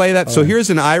 Can we play that? So here's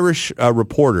an Irish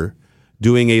reporter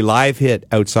doing a live hit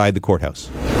outside the courthouse.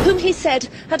 Whom he said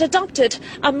had adopted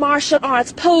a martial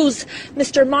arts pose.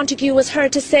 Mr. Montague was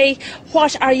heard to say,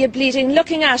 "What are you bleeding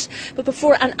looking at?" But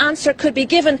before an answer could be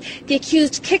given, the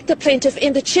accused kicked the plaintiff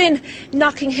in the chin,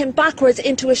 knocking him backwards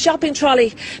into a shopping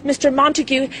trolley. Mr.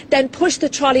 Montague then pushed the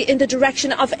trolley in the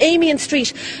direction of Amiens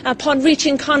Street. Upon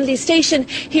reaching Connolly Station,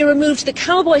 he removed the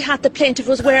cowboy hat the plaintiff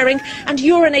was wearing and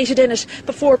urinated in it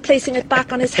before placing it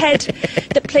back on his head.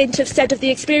 The plaintiff said of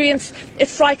the experience, "It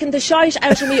frightened the shite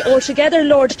out of me altogether,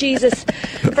 Lord Jesus."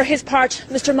 For his part,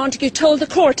 Mr. Montague told the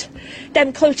court,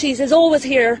 "Them culchies is always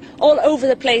here, all over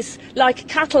the place, like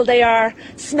cattle they are.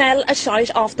 Smell a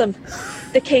shite off them."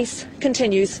 The case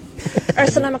continues.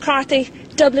 Ursula McCarthy,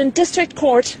 Dublin District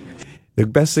Court. The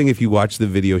best thing, if you watch the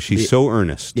video, she's so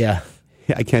earnest. Yeah.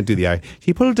 I can't do the eye.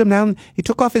 He pulled him down. He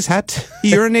took off his hat.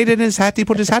 He urinated in his hat. He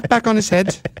put his hat back on his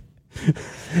head.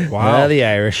 Wow. The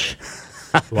Irish.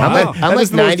 Wow. I'm like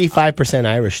 95%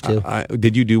 Irish too.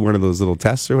 Did you do one of those little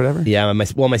tests or whatever? Yeah, my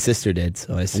sister did.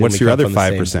 So I assume What's we your come other from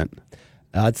the same-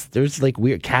 5%? There's like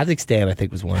weird. Kazakhstan, I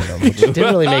think, was one of them. Which didn't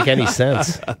really make any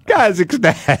sense.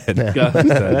 Kazakhstan.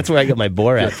 That's where I got my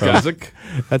Borat from. Kazakh.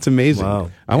 That's amazing. Wow.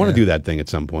 I want to do that thing at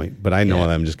some point, but I know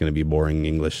Yeah. I'm just going to be boring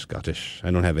English, Scottish.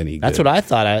 I don't have any. That's what I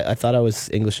thought. I thought I was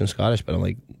English and Scottish, but I'm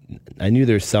like, I knew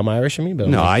there's some Irish in me, but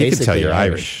I'm No, like, I can tell basically you're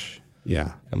Irish.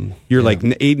 Yeah. You're like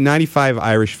 95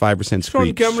 Irish, 5%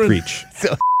 Strong Cameron. screech.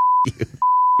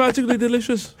 Magically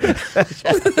delicious.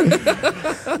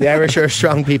 The Irish are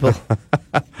strong people.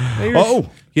 Oh,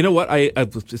 You know what?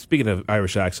 Speaking of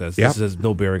Irish accents, Yeah. this has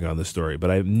no bearing on the story, but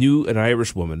I knew an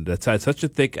Irish woman that had such a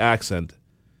thick accent,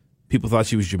 people thought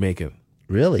she was Jamaican.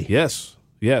 Really? Yes.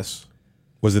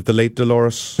 was it the late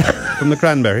Dolores from the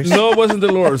Cranberries? No, it wasn't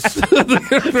Dolores. The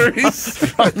Cranberries.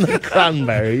 From the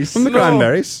Cranberries. From the No.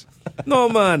 Cranberries. No,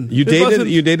 man. You It wasn't-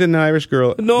 dated an Irish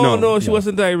girl? No, she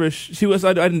wasn't Irish. She was.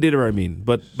 I didn't date her. I mean,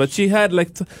 but she had like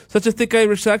such a thick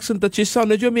Irish accent that she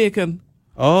sounded Jamaican.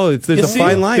 Oh, there's You a see?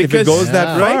 fine line if it Because- goes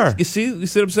that Right? far. You see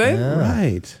what I'm saying?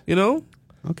 Right. You know.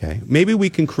 Okay. Maybe we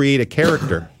can create a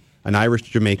character, an Irish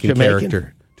Jamaican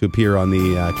character to appear on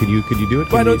the. Could you do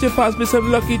it? Why don't you pass me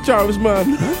some Lucky Charms, man?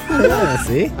 Yeah,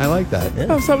 see? I like that.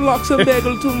 Have some lox and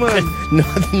bagel too, man.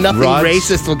 Nothing Rod's-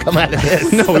 racist will come out of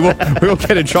this. No, we won't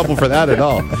get in trouble for that at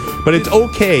all. But it's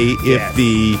okay if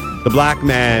the black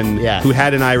man who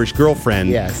had an Irish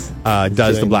girlfriend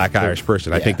does the black Irish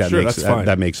person. I think that Sure, makes that's fine.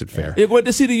 that makes it fair. You going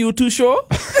to see the U2 show?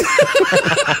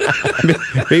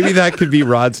 Maybe that could be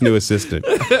Rod's new assistant.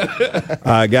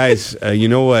 Guys, you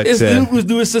know what? His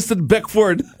new assistant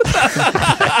Beckford.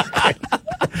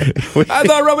 I'm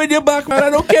not rubbing your back, man. I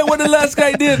don't care what the last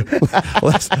guy did.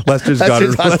 Lester's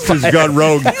gone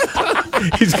rogue.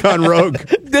 He's gone rogue.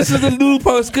 This is the new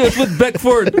podcast with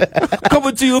Beckford,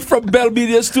 coming to you from Bell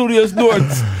Media Studios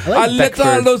North. I let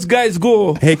all those guys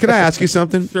go. Hey, can I ask you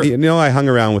something? Sure. You know, I hung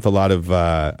around with a lot of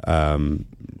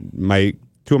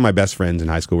two of my best friends in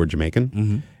high school were Jamaican.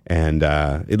 Mm-hmm. And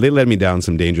they led me down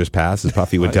some dangerous paths, as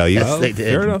Puffy would tell you. Yes, they did.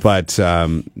 Fair enough. But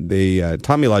they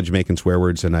taught me a lot of Jamaican swear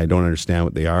words, and I don't understand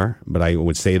what they are. But I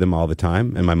would say them all the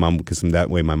time. And my mom, because that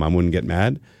way my mom wouldn't get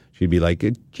mad. She'd be like,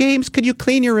 "James, could you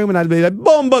clean your room?" And I'd be like,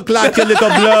 "Bomba clot, you little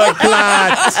blood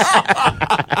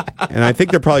clot." And I think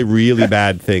they're probably really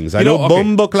bad things. I know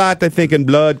bomba clot, I think, and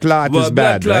blood clot is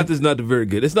bad. Blood clot right? is not very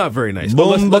good. It's not very nice.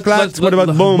 Bomba clot? What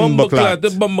about bomba clot? The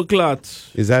bomba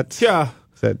clot. Is that? Yeah.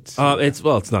 Is that?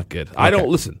 It's not good. I don't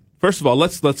listen. First of all,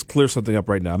 let's clear something up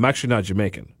right now. I'm actually not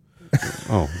Jamaican.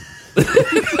 Oh.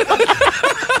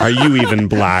 Are you even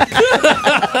black?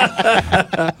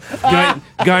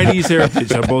 Guyanese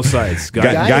heritage on both sides.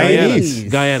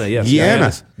 Guyanese. Guyana, yes.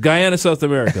 Guyana. Guyana, South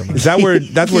America. Is that where?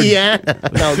 That's where. Guyana.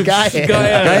 No, Guyana.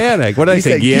 Guyana. What did I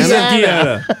say? said Guyana.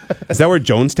 Guyana. Is that where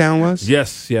Jonestown was?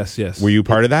 Yes. Were you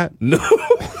part of that? No.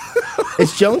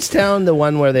 Is Jonestown the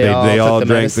one where they all took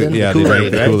the drank medicine? they Kool-Aid,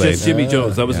 drank the right? Kool-Aid. Just Jimmy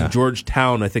Jones. That was in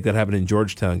Georgetown. I think that happened in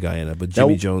Georgetown, Guyana. But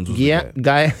Jimmy Jones was the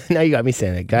guy. Now you got me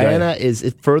saying it. Guyana is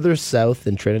it further south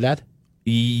than Trinidad?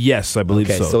 Yes, I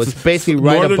believe so. So it's basically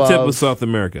right northern above... tip of South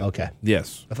America. Okay.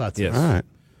 Yes. I thought so. Yes. All right.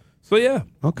 So yeah,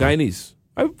 Okay. Guyanese.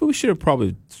 We should have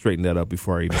probably straightened that out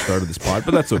before I even started this pod,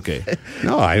 but that's okay.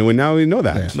 No, now we know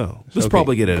that. No, this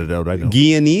probably get edited out. I know.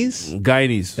 Guyanese?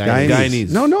 Guyanese.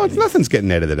 No, nothing's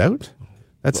getting edited out.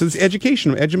 That's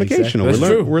educational.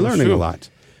 Exactly. We're learning a lot.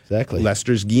 Exactly.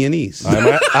 Lester's Guyanese.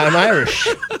 I'm Irish.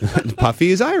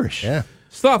 Puffy is Irish. Yeah.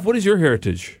 Stop. What is your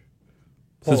heritage?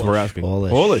 Since we're asking.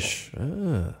 Polish.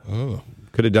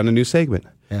 Could have done a new segment.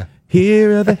 Yeah.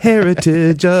 Here are the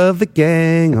heritage of the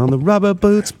gang on the Rubber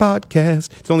Boots podcast.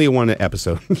 It's only a one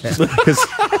episode. Because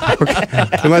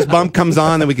unless Bump comes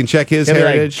on, then we can check his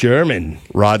heritage. German.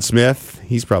 Rod Smith,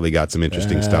 he's probably got some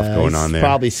interesting stuff going on there.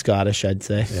 Probably Scottish, I'd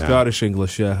say. Yeah. Scottish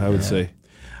English, I would say.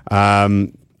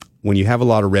 When you have a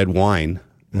lot of red wine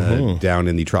down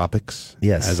in the tropics,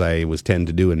 Yes. as I was tend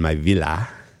to do in my villa,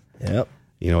 Yep.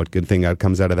 you know what good thing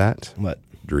comes out of that? What?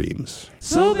 Dreams.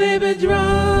 So baby,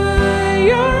 dry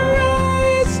your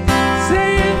eyes,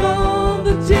 save all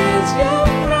the tears you're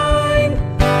crying.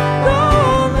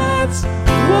 Oh, that's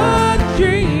what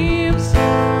dreams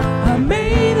are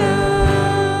made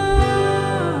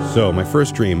of. So my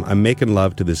first dream, I'm making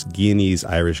love to this Guyanese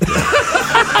Irish girl.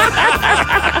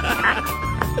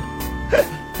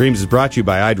 Dreams is brought to you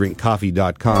by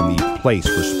iDrinkCoffee.com, the place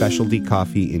for specialty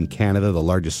coffee in Canada, the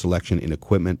largest selection in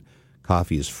equipment.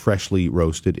 Coffee is freshly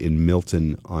roasted in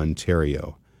Milton,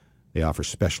 Ontario. They offer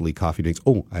specialty coffee drinks.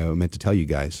 Oh, I meant to tell you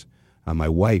guys, my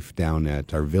wife down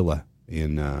at our villa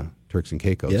in Turks and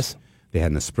Caicos, Yes. they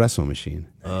had an espresso machine.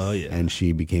 Oh, yeah. And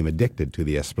she became addicted to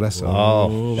the espresso.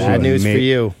 Oh, bad news for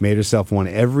you. Made herself one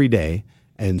every day.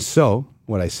 And so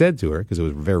what I said to her, because it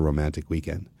was a very romantic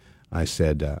weekend, I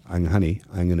said, honey,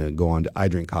 I'm going to go on to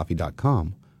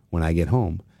iDrinkCoffee.com when I get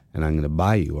home, and I'm going to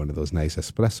buy you one of those nice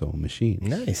espresso machines.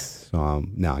 Nice. So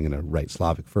now I'm going to write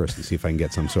Slavic first to see if I can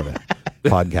get some sort of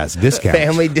podcast discount.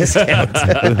 Family discount.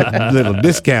 Little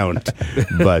discount.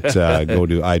 But go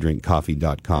to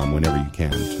iDrinkCoffee.com whenever you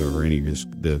can for any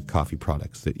of the coffee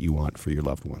products that you want for your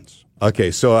loved ones.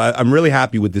 Okay, so I'm really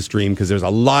happy with this dream because there's a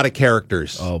lot of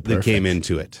characters that came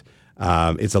into it.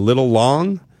 It's a little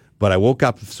long, but I woke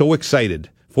up so excited.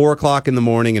 4 o'clock in the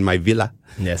morning in my villa.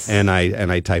 Yes. And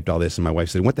I typed all this, and my wife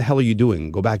said, "What the hell are you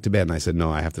doing? Go back to bed." And I said,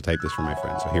 "No, I have to type this for my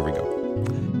friend." So here we go.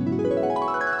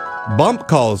 Bump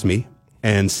calls me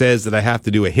and says that I have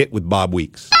to do a hit with Bob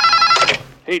Weeks.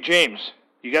 Hey, James,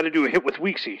 you got to do a hit with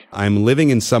Weeksy. I'm living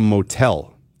in some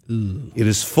motel. It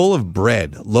is full of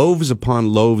bread, loaves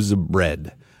upon loaves of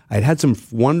bread. I'd had some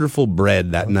wonderful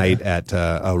bread that night at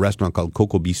a restaurant called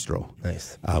Coco Bistro,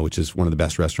 Nice. which is one of the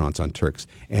best restaurants on Turks.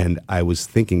 And I was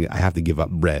thinking I have to give up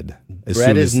bread.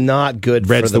 Bread is not good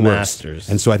for the masters.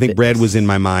 And so I think bread was in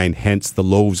my mind, hence the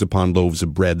loaves upon loaves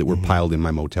of bread that were piled in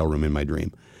my motel room in my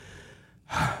dream.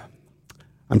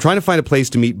 I'm trying to find a place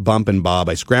to meet Bump and Bob.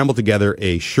 I scramble together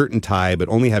a shirt and tie, but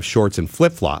only have shorts and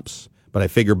flip-flops. But I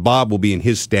figure Bob will be in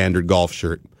his standard golf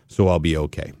shirt, so I'll be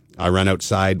okay. I run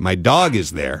outside. My dog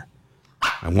is there.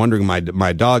 I'm wondering my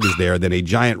dog is there. Then a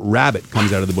giant rabbit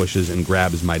comes out of the bushes and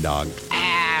grabs my dog.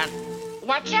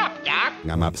 What's up, Doc?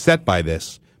 I'm upset by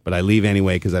this, but I leave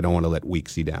anyway because I don't want to let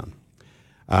Weeksy down.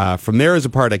 From there is a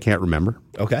part I can't remember.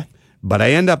 Okay. But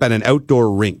I end up at an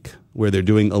outdoor rink where they're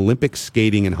doing Olympic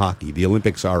skating and hockey. The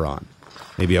Olympics are on.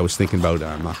 Maybe I was thinking about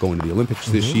I'm not going to the Olympics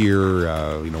this year.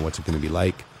 What's it going to be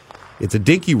like? It's a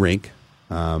dinky rink,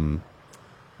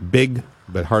 big,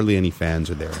 but hardly any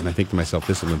fans are there. And I think to myself,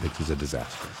 this Olympics is a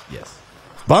disaster. Yes.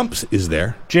 Bumps is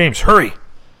there. James, hurry.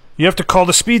 You have to call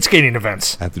the speed skating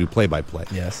events. I have to do play-by-play.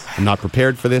 Yes. I'm not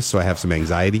prepared for this, so I have some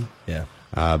anxiety. Yeah.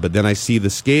 But then I see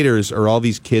the skaters are all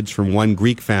these kids from one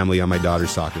Greek family on my daughter's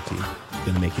soccer team.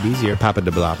 Gonna make it easier. Papa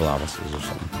de Blablawas or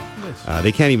something.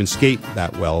 They can't even skate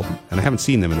that well, and I haven't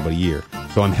seen them in about a year.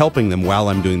 So I'm helping them while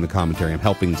I'm doing the commentary. I'm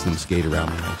helping them skate around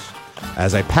the ice.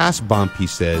 As I pass Bump, he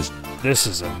says, "This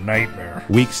is a nightmare."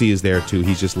 Weeksy is there too.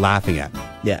 He's just laughing at me.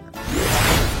 Yeah.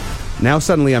 Now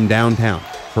suddenly I'm downtown,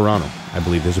 Toronto. I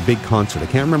believe there's a big concert. I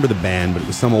can't remember the band, but it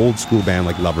was some old school band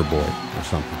like Loverboy or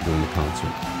something doing the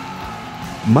concert.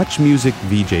 Much Music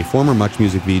VJ, former Much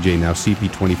Music VJ, now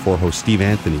CP24 host Steve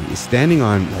Anthony, is standing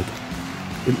on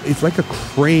it's like a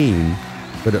crane,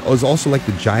 but it was also like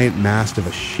the giant mast of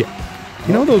a ship.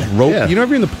 You know those rope? Yeah. You know,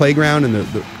 ever in the playground and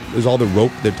there's all the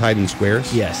rope, they're tied in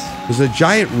squares? Yes. There's a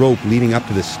giant rope leading up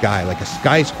to the sky, like a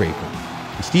skyscraper.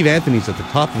 And Steve Anthony's at the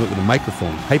top of it with a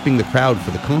microphone, hyping the crowd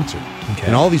for the concert. Okay.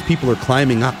 And all these people are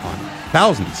climbing up on it.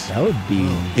 Thousands. That would be...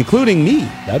 Including me.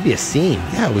 That would be a scene.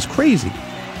 Yeah, it was crazy.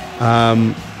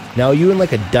 Now, are you in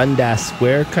like a Dundas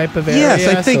Square type of area? Yes,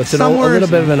 I think so it's somewhere... a little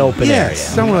bit of an open area.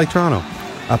 Yes, somewhere like Toronto.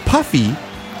 Puffy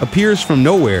appears from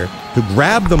nowhere to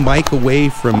grab the mic away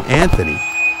from Anthony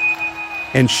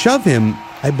and shove him,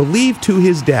 I believe, to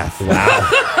his death. Wow.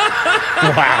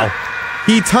 Wow.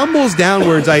 He tumbles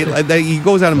downwards. He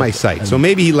goes out of my sight. So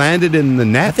maybe he landed in the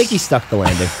net. I think he stuck the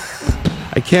landing.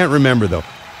 I can't remember, though.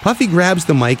 Puffy grabs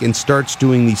the mic and starts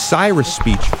doing the Cyrus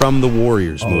speech from the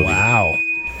Warriors movie. Wow.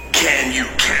 Can you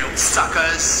count,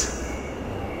 suckers?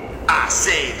 I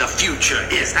say the future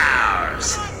is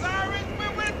ours.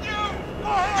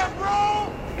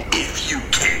 If you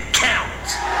can count.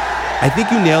 I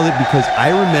think you nailed it because I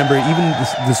remember, even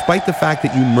despite the fact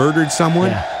that you murdered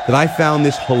someone, that I found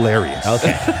this hilarious.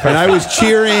 Okay. And I was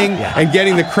cheering and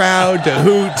getting the crowd to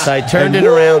hoot. So I turned it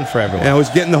around for everyone. And I was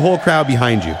getting the whole crowd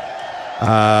behind you.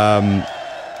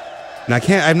 And I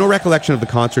have no recollection of the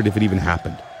concert if it even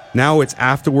happened. Now it's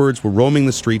afterwards. We're roaming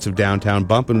the streets of downtown.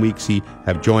 Bump and Weeksy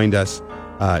have joined us.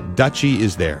 Dutchie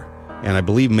is there. And I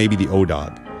believe maybe the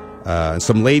O-Dog.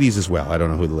 Some ladies as well. I don't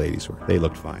know who the ladies were. They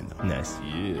looked fine, though. Nice.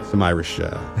 Yeah. Some Irish...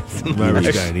 Some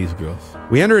Irish Chinese girls.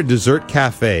 We enter a dessert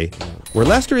cafe where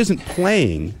Lester isn't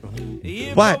playing,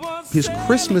 but his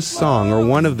Christmas song, or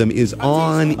one of them, is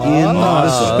on in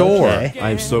the store. Okay.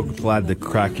 I'm so glad to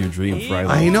crack your dream, Friday.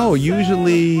 I know.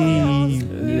 Usually,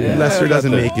 Lester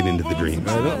doesn't make it into the dreams.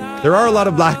 There are a lot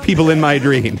of black people in my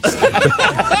dreams.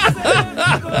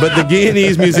 But the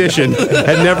Guyanese musician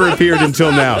had never appeared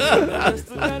until now.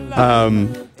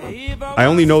 I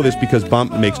only know this because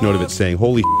Bump makes note of it saying,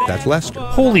 "Holy that's Lester."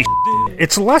 Holy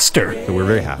it's Lester. So we're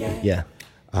very happy. Yeah.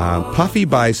 Puffy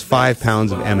buys 5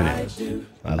 pounds of M&Ms.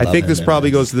 I think this M&Ms.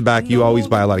 probably goes to the back. You always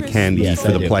buy a lot of candy Yes, for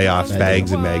I the do. playoffs, I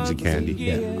bags do. and bags of candy.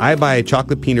 Yeah. I buy a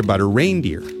chocolate peanut butter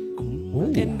reindeer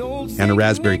and a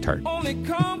raspberry tart.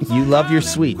 You love your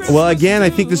sweets. Well, again, I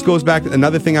think this goes back to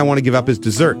another thing I want to give up is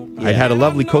dessert. I had a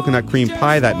lovely coconut cream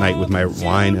pie that night with my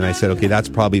wine, and I said, okay, that's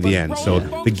probably the end. So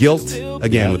the guilt,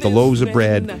 again, with the loaves of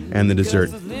bread and the dessert.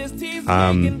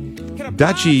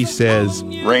 Dutchie says,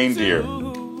 Reindeer.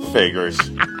 Figures.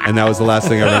 and that was the last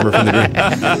thing I remember from the dream.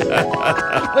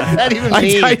 What does that even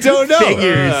mean? I don't know.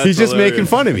 Figures. He's just making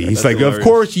fun of me. He's like, of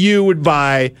course you would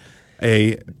buy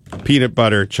a peanut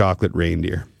butter chocolate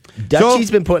reindeer.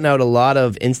 Dutchie's been putting out a lot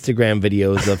of Instagram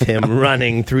videos of him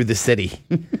running through the city.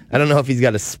 I don't know if he's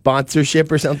got a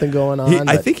sponsorship or something going on.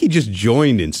 I think he just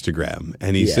joined Instagram,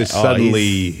 and he's just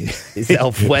suddenly... He's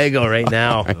El Fuego right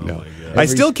now. I know. I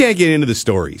still can't get into the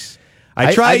stories.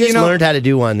 I just learned how to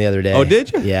do one the other day. Oh,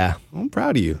 did you? Yeah. I'm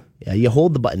proud of you. Yeah, you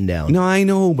hold the button down. No, I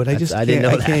know, but I didn't know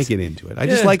I that. can't get into it. I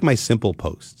just like my simple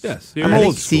posts. Yes. I'm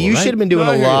old school, See, you right? should have been doing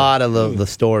a lot of the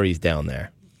stories down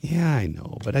there. Yeah, I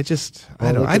know, but I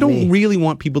look I at don't me. really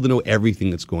want people to know everything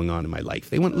that's going on in my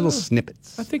life. They want little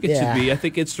snippets. I think it should be. I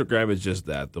think Instagram is just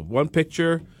that. The one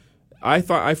picture, I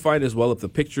find as well, if the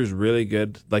picture is really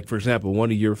good, like for example,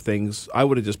 one of your things, I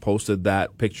would have just posted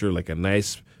that picture, like a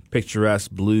nice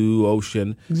picturesque blue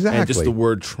ocean, and just the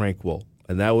word tranquil,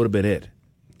 and that would have been it.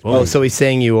 Oh, so he's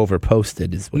saying you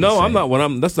overposted is what he's No, saying. I'm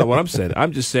not. That's not what I'm saying.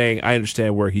 I'm just saying I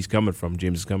understand where he's coming from.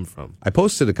 James is coming from. I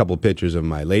posted a couple of pictures of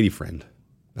my lady friend.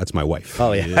 That's my wife.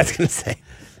 Oh yeah, I was gonna say.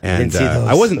 And Didn't see those.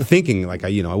 I wasn't thinking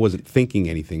I wasn't thinking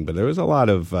anything, but there was a lot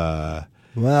of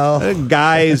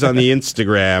guys on the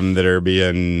Instagram that are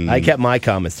being. I kept my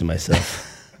comments to myself.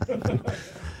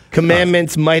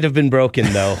 Commandments might have been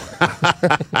broken though.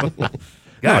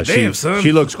 God damn, son.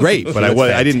 She looks great, but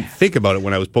I didn't think about it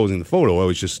when I was posing the photo. I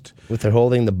was just with her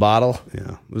holding the bottle.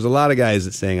 Yeah, there's a lot of guys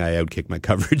that saying I outkick my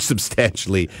coverage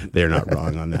substantially. They're not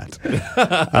wrong on that.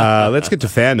 Let's get to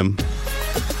fandom.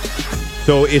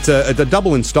 So it's a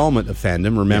double installment of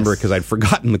fandom. Remember, because I'd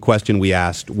forgotten the question we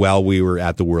asked while we were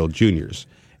at the World Juniors.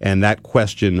 And that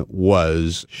question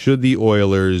was, should the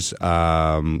Oilers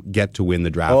get to win the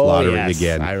draft lottery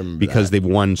again? I remember because that.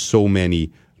 they've won so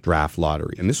many draft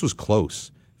lottery. And this was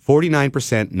close.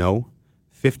 49% no,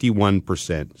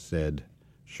 51% said,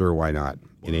 sure, why not?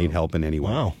 It ain't helping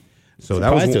anyone. Wow. So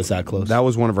Surprised it was that close. That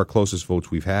was one of our closest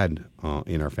votes we've had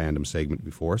in our fandom segment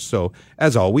before. So,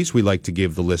 as always, we like to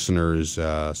give the listeners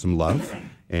some love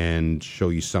and show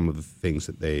you some of the things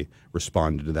that they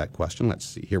responded to that question. Let's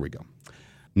see. Here we go.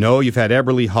 No, you've had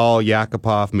Eberle, Hall,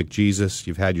 Yakupov, McJesus.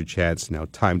 You've had your chance. Now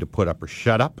time to put up or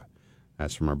shut up.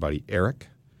 That's from our buddy Eric.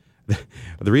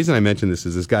 The reason I mention this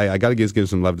is this guy, I got to give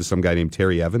some love to some guy named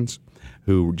Terry Evans,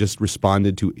 who just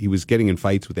responded to, he was getting in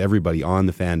fights with everybody on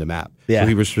the Fandom app. Yeah. So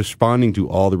he was responding to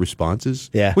all the responses,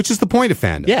 Yeah. which is the point of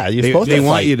Fandom. Yeah, you're they, supposed they to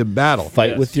want fight. you to battle.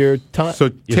 Fight with your tongue. So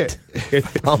your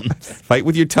thumbs. fight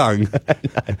with your tongue,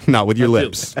 not with your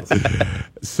lips.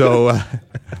 So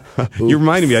you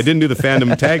reminded me, I didn't do the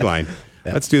Fandom tagline.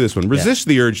 Let's do this one. Resist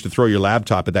the urge to throw your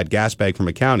laptop at that gas bag from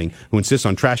accounting who insists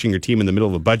on trashing your team in the middle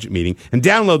of a budget meeting, and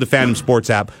download the Fandom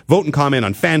Sports app. Vote and comment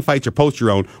on fan fights or post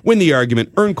your own. Win the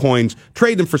argument, earn coins,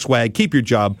 trade them for swag, keep your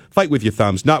job, fight with your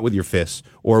thumbs, not with your fists,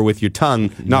 or with your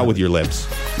tongue, not with your lips.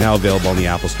 Now available in the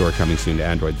Apple Store, coming soon to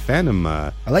Android. The Fandom,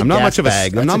 I like I'm not gas much of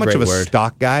bag. I'm That's not a much of a great word.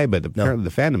 stock guy, but apparently the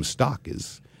Fandom stock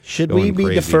is Should we going be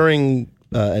crazy. deferring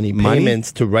any Money?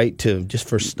 payments to right to just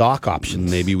for stock options?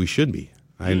 Maybe we should be.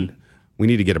 We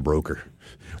need to get a broker.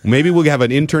 Maybe we'll have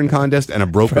an intern contest and a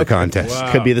broker contest.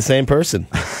 Wow. Could be the same person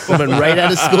coming right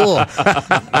out of school.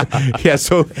 Yeah,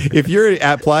 so if you're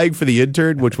applying for the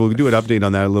intern, which we'll do an update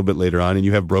on that a little bit later on, and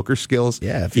you have broker skills,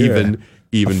 if you're even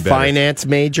a better. finance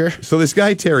major. So this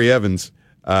guy, Terry Evans,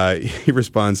 he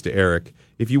responds to Eric,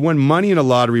 if you won money in a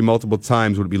lottery multiple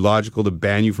times, would it be logical to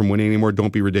ban you from winning anymore?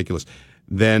 Don't be ridiculous.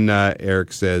 Then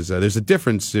Eric says, there's a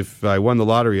difference. If I won the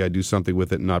lottery, I'd do something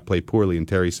with it and not play poorly. And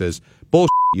Terry says, bullshit.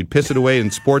 You'd piss it away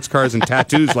in sports cars and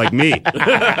tattoos like me. See,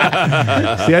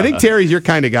 I think Terry's your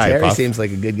kind of guy. Terry Puff. seems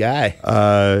like a good guy.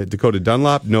 Dakota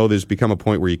Dunlop, no, there's become a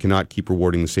point where you cannot keep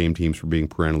rewarding the same teams for being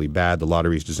perennially bad. The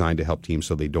lottery is designed to help teams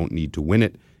so they don't need to win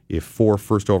it. If 4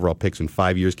 first overall picks in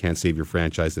 5 years can't save your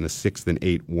franchise, then a 6th and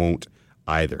 8 won't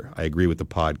either. I agree with the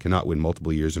pod. Cannot win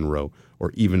multiple years in a row,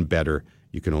 or even better,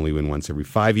 you can only win once every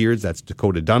 5 years. That's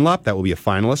Dakota Dunlop. That will be a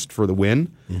finalist for the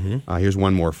win. Here's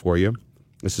one more for you.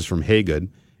 This is from Haygood.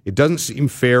 It doesn't seem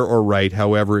fair or right.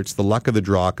 However, it's the luck of the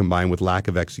draw combined with lack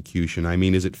of execution. I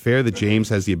mean, is it fair that James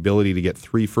has the ability to get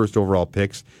 3 first overall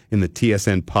picks in the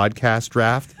TSN podcast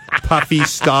draft? Puffy,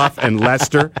 Stoff, and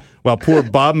Lester, while poor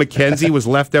Bob McKenzie was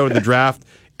left out of the draft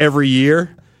every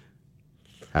year?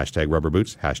 Hashtag rubber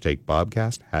boots, hashtag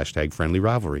Bobcast, hashtag friendly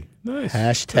rivalry. Nice.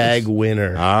 Hashtag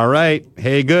winner. All right.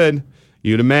 Hey, good.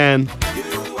 You the man.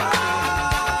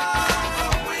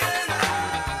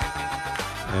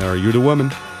 Or you the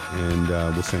woman. And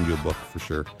we'll send you a book for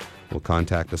sure. We'll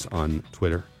contact us on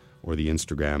Twitter or the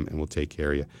Instagram, and we'll take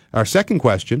care of you. Our second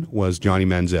question was Johnny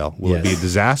Manziel. Will it be a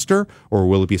disaster, or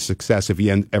will it be a success if he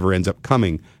ever ends up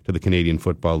coming to the Canadian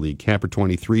Football League? Camper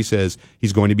 23 says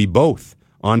he's going to be both.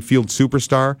 On-field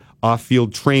superstar,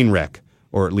 off-field train wreck,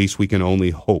 or at least we can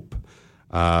only hope.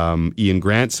 Ian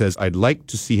Grant says, I'd like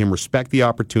to see him respect the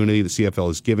opportunity the CFL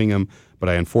is giving him, but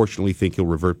I unfortunately think he'll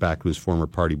revert back to his former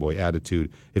party boy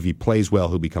attitude. If he plays well,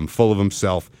 he'll become full of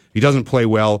himself. If he doesn't play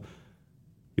well,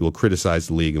 he will criticize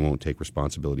the league and won't take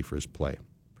responsibility for his play.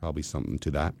 Probably something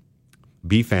to that.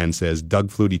 B-Fan says, Doug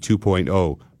Flutie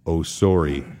 2.0. Oh,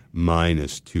 sorry,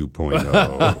 minus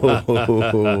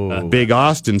 2.0. Big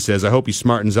Austin says, I hope he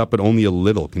smartens up, but only a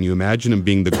little. Can you imagine him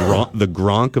being the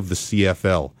Gronk of the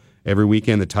CFL? Every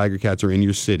weekend the Tiger Cats are in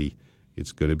your city.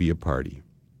 It's going to be a party.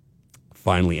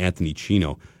 Finally, Anthony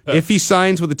Chino. If he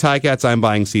signs with the Ticats, I'm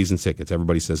buying season tickets.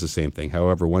 Everybody says the same thing.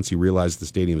 However, once he realized the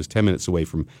stadium is 10 minutes away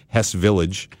from Hess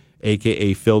Village,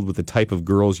 a.k.a. filled with the type of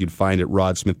girls you'd find at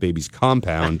Rod Smith Baby's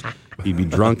compound, he'd be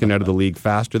drunk and out of the league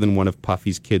faster than one of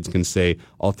Puffy's kids can say,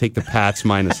 I'll take the Pats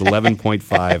minus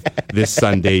 11.5 this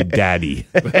Sunday, Daddy.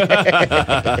 Okay,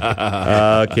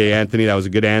 Anthony, that was a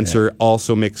good answer. Yeah.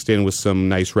 Also mixed in with some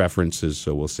nice references,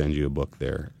 so we'll send you a book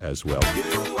there as well.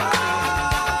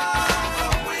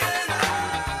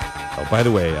 Oh, by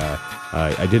the way,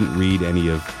 I didn't read any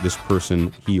of this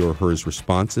person, he or her's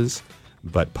responses,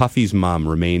 but Puffy's mom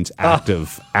remains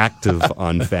active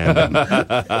on Fandom,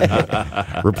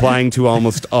 replying to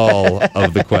almost all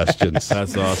of the questions.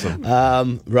 That's awesome.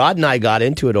 Rod and I got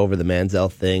into it over the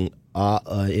Manziel thing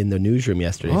in the newsroom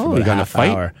yesterday. Oh, for you got in a fight?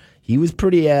 Hour. He was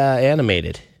pretty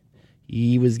animated.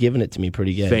 He was giving it to me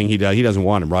pretty good. Saying he doesn't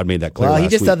want him. Rod made that clear Well, last he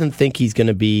just week. doesn't think he's going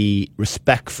to be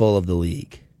respectful of the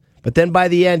league. But then by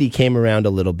the end, he came around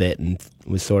a little bit and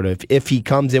was sort of, if he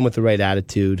comes in with the right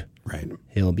attitude,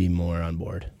 he'll be more on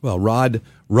board. Well, Rod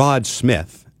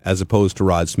Smith, as opposed to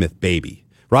Rod Smith Baby.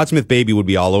 Rod Smith Baby would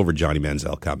be all over Johnny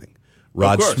Manziel coming.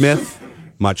 Rod Smith,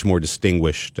 much more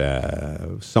distinguished,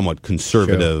 somewhat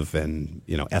conservative and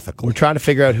ethical. We're trying to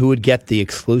figure out who would get the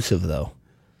exclusive, though,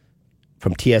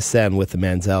 from TSN with the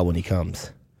Manziel when he comes.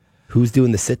 Who's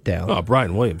doing the sit-down? Oh,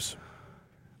 Brian Williams.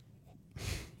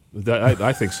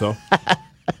 I think so.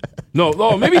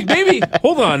 No, maybe.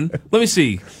 Hold on. Let me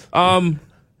see.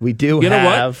 We do you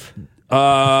have... know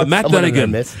what? Matt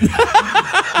Dunnigan.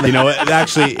 You know,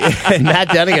 actually, Matt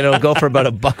Dunnigan will go for about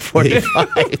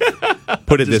 $1.45.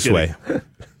 Put it this way.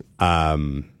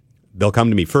 They'll come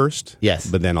to me first. Yes.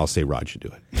 But then I'll say Rod should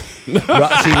do it.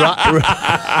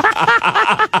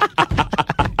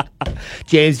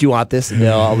 James, do you want this?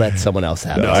 No, I'll let someone else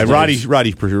have it. No, Roddy should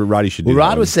do it.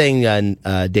 Rod was saying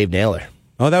Dave Naylor.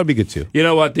 Oh, that would be good too. You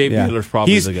know what? Dave Naylor's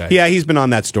probably the guy. Yeah, he's been on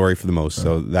that story for the most,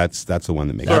 so that's the one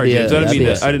that makes Sorry, sense.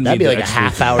 James, That'd be like a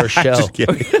half-hour show.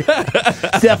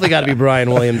 It's definitely got to be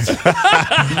Brian Williams.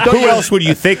 Who else would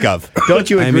you think of? Don't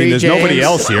you agree, I mean, there's James? nobody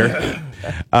else here.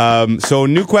 So,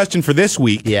 new question for this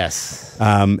week. Yes.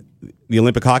 The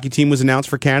Olympic hockey team was announced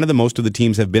for Canada. Most of the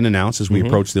teams have been announced as we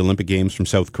approach the Olympic Games from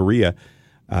South Korea.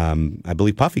 I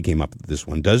believe Puffy came up with this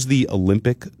one. Does an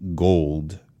Olympic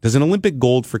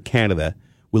gold for Canada,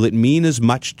 will it mean as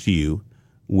much to you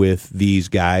with these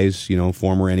guys,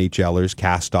 former NHLers,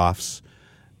 cast-offs,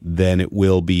 than it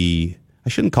will be? I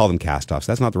shouldn't call them cast-offs.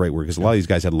 That's not the right word, because a lot of these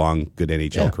guys had long, good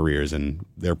NHL careers, and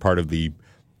they're part of the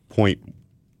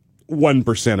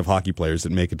 0.1% of hockey players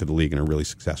that make it to the league and are really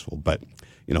successful. But,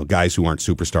 guys who aren't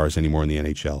superstars anymore in the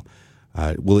NHL.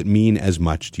 Will it mean as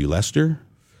much to you, Lester?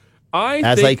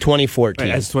 Like 2014.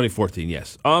 As 2014,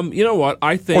 yes. You know what?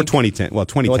 I think... Or 2010. Well,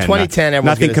 2010. Well, 2010,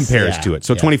 nothing compares to it.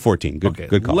 So 2014,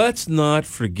 good call. Let's not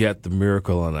forget the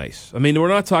Miracle on Ice. I mean, we're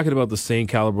not talking about the same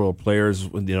caliber of players.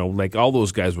 Like all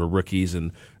those guys were rookies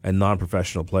and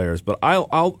non-professional players. But I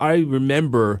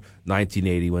remember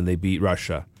 1980 when they beat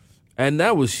Russia, and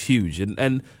that was huge.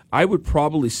 And I would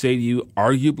probably say to you,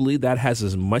 arguably, that has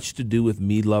as much to do with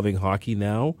me loving hockey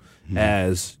now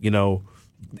as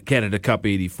Canada Cup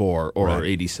 84 or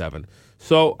 87.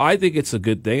 So I think it's a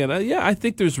good thing. And I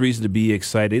think there's reason to be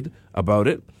excited about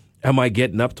it. Am I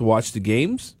getting up to watch the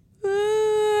games?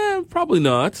 Probably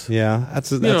not. Yeah,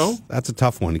 that's a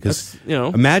tough one, because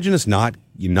imagine us not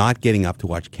getting up to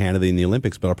watch Canada in the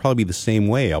Olympics, but I'll probably be the same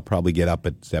way. I'll probably get up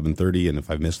at 7:30, and if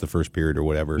I've missed the first period or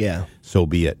whatever, so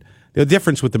be it. The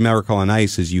difference with the Miracle on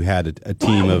Ice is you had a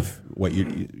team of what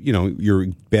you're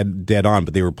dead on,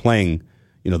 but they were playing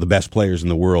the best players in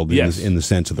the world in the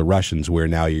sense of the Russians, where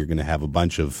now you're going to have a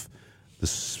bunch of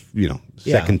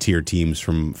second tier teams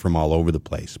from all over the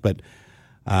place. But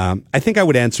I think I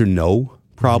would answer no,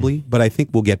 probably, but I think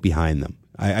we'll get behind them.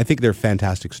 I think there are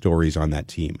fantastic stories on that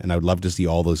team, and I would love to see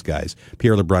all those guys.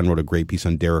 Pierre LeBrun wrote a great piece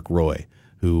on Derek Roy,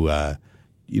 who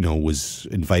was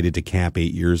invited to camp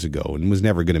 8 years ago and was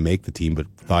never going to make the team, but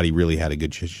thought he really had a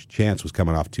good chance, was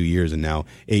coming off 2 years, and now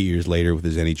 8 years later with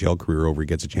his NHL career over, he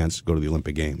gets a chance to go to the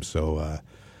Olympic Games. So,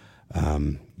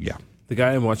 The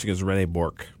guy I'm watching is Rene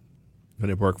Bourque.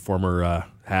 Rene Bourque, former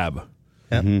Hab.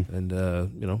 Yep. And,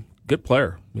 good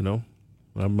player,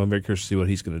 I'm very curious to see what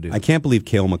he's going to do. I can't believe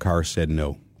Cale Makar said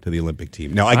no to the Olympic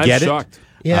team. Now, I get it. I'm shocked.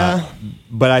 Yeah.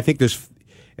 But I think there's...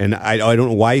 And I don't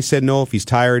know why he said no, if he's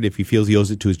tired, if he feels he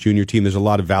owes it to his junior team. There's a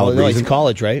lot of valid reasons. He's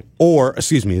college, right? Or,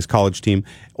 his college team.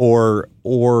 Or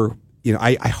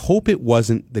I hope it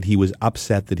wasn't that he was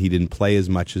upset that he didn't play as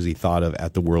much as he thought of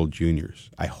at the World Juniors.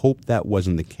 I hope that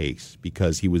wasn't the case,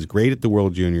 because he was great at the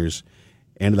World Juniors,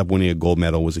 ended up winning a gold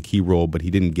medal, was a key role, but he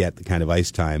didn't get the kind of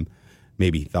ice time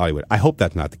maybe he thought he would. I hope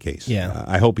that's not the case. Yeah.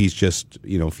 I hope he's just,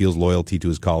 feels loyalty to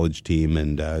his college team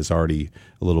and is already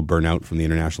a little burnout from the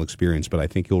international experience, but I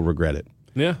think he'll regret it.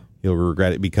 Yeah. He'll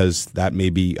regret it, because that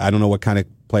may be, I don't know what kind of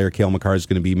player Cale Makar is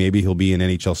going to be. Maybe he'll be an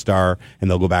NHL star and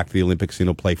they'll go back to the Olympics and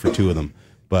he'll play for two of them.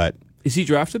 But is he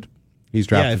drafted? He's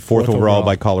drafted fourth overall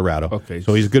by Colorado. Okay.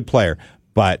 So he's a good player,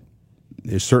 but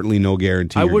there's certainly no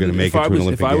guarantee you're going to make it to an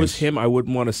Olympic If I was Games. him, I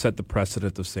wouldn't want to set the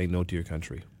precedent of saying no to your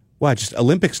country. Well, just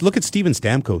Olympics. Look at Steven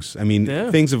Stamkos. I mean,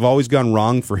 things have always gone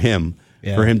wrong for him.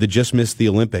 Yeah. For him to just miss the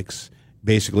Olympics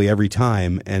basically every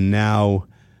time, and now,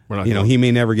 he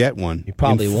may never get one. He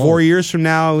probably won't. 4 years from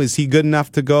now, is he good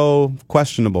enough to go?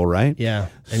 Questionable, right? Yeah,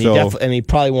 and he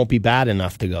probably won't be bad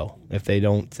enough to go if they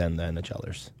don't send the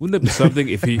NHLers. Wouldn't it be something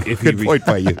if he good point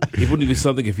by you? It wouldn't be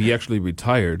something if he actually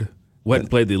retired, went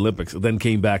and played the Olympics, and then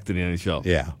came back to the NHL.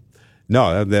 Yeah,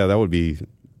 no, that would be.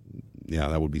 Yeah,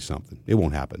 that would be something. It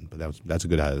won't happen, but that's a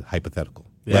good hypothetical.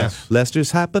 Yeah. Lester's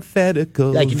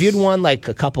hypothetical. Like, if you'd won like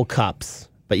a couple cups,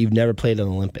 but you've never played in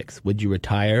the Olympics, would you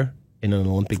retire in an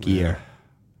Olympic year?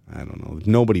 I don't know.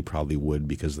 Nobody probably would,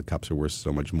 because the cups are worth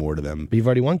so much more to them. But you've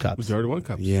already won cups. You've already won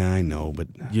cups. Yeah, I know, but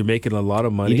you're making a lot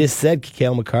of money. You just said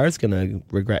Cale Makar's going to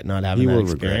regret not having that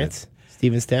experience.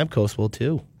 Steven Stamkos will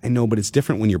too. I know, but it's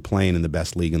different when you're playing in the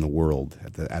best league in the world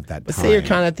at that time. But say you're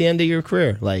kind of at the end of your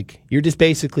career. Like, you're just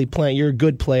basically playing. You're a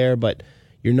good player, but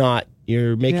you're not.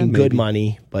 You're making good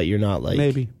money, but you're not like.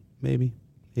 Maybe.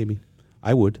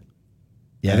 I would.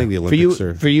 Yeah. I think the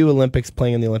Olympics for you, Olympics,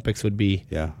 playing in the Olympics would be.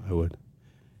 Yeah, I would.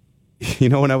 You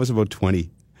know, when I was about 20,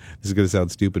 this is going to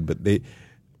sound stupid, but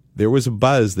there was a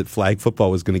buzz that flag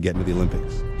football was going to get into the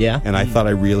Olympics. Yeah. And I thought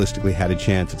I realistically had a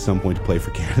chance at some point to play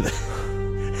for Canada.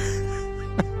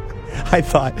 I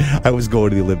thought I was going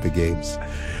to the Olympic Games.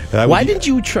 Why didn't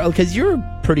you try? Because you're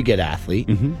a pretty good athlete.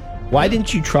 Mm-hmm. Why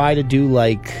didn't you try to do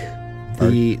like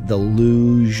the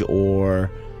luge or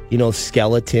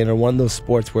skeleton or one of those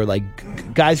sports where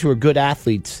like guys who are good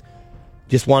athletes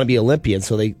just want to be Olympians,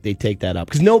 so they take that up?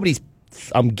 Because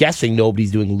I'm guessing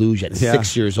nobody's doing luge at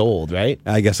 6 years old, right?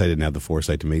 I guess I didn't have the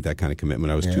foresight to make that kind of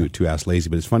commitment. I was too ass lazy.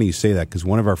 But it's funny you say that because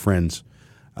one of our friends,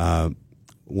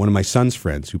 one of my son's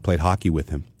friends who played hockey with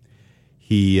him,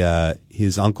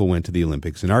 his uncle went to the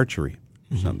Olympics in archery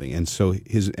or something, and so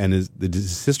his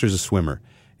sister's a swimmer,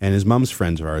 and his mom's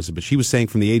friends are ours. But she was saying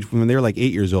from the age when they were like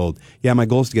 8 years old, yeah, my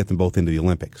goal is to get them both into the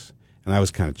Olympics, and I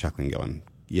was kind of chuckling, going,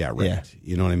 yeah, right. Yeah.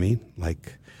 You know what I mean?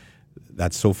 Like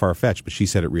that's so far fetched, but she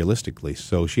said it realistically.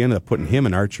 So she ended up putting him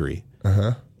in archery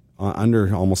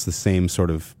under almost the same sort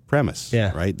of premise.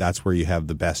 Yeah. Right. That's where you have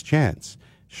the best chance.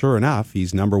 Sure enough,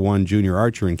 he's #1 junior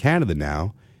archer in Canada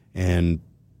now, and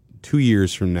 2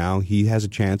 years from now, he has a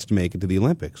chance to make it to the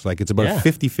Olympics. Like it's about a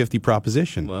 50-50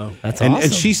 proposition. Wow. That's awesome.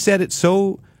 And she said it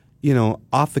so,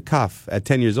 off the cuff at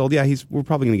 10 years old. Yeah, we're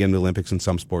probably going to get him to the Olympics in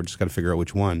some sport. Just got to figure out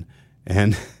which one.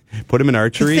 And put him in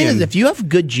archery. The thing is, if you have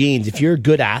good genes, if you're a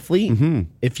good athlete,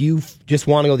 if you just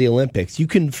want to go to the Olympics, you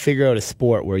can figure out a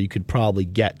sport where you could probably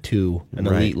get to an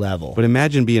elite level. But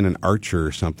imagine being an archer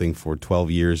or something for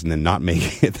 12 years and then not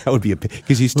making it. That would be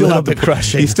because you still have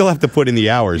to put in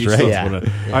the hours, right? Yeah.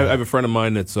 I have a friend of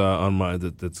mine that's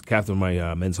that's captain of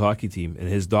my men's hockey team, and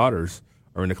his daughters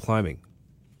are into climbing.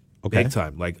 Okay. Big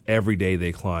time. Like every day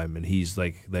they climb, and he's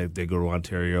like they go to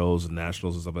Ontario's and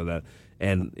nationals and stuff like that.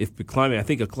 And if climbing, I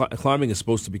think climbing is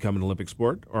supposed to become an Olympic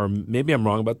sport, or maybe I'm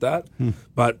wrong about that,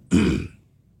 but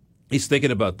he's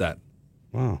thinking about that.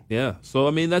 Wow. Yeah. So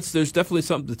I mean, there's definitely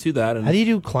something to that. And how do you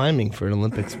do climbing for an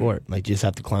Olympic sport? Like, you just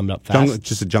have to climb it up fast.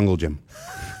 Just a jungle gym.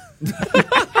 You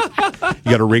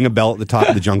got to ring a bell at the top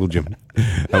of the jungle gym.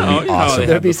 That would be awesome.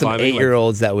 There'd be some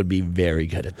 8-year-olds that would be very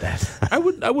good at that. I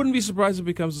wouldn't be surprised if it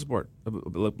becomes a sport,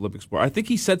 Olympic sport. I think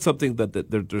he said something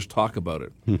that there's talk about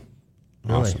it.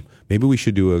 Awesome. Maybe we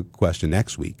should do a question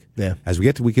next week. Yeah. As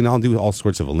we can all do all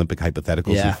sorts of Olympic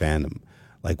hypotheticals and fandom.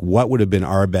 Like, what would have been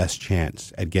our best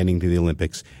chance at getting to the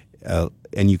Olympics?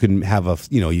 And you can have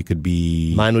you could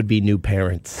be. Mine would be new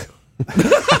parents.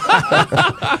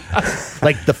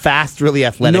 Like the fast, really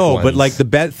athletic ones. But like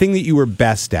the thing that you were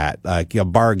best at, like a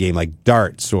bar game like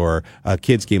darts or a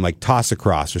kids game like toss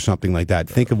across or something like that.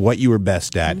 Think of what you were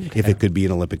best at if it could be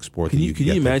an Olympic sport. Can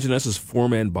you imagine us as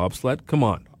 4-man bobsled? Come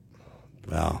on.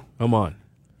 Well, come on.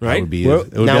 Right? It would be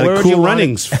like cool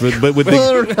runnings. But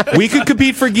we could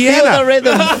compete for Guyana. Feel the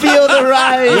rhythm, feel the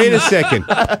ride. Wait a second.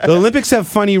 The Olympics have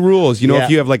funny rules. If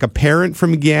you have like a parent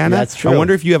from Guyana, that's true. I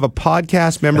wonder if you have a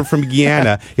podcast member from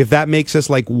Guyana, if that makes us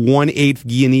like 1/8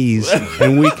 Guyanese,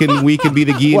 and we can be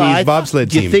the Guyanese bobsled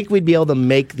team. Do you think we'd be able to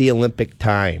make the Olympic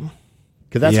time?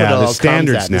 Because that's what it all the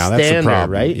standards comes at. now. That's the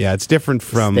problem, right? Yeah, it's different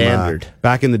from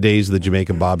back in the days of the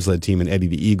Jamaican bobsled team and Eddie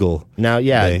the Eagle. Now,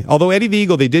 although Eddie the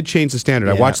Eagle, they did change the standard.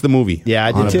 I watched the movie. Yeah,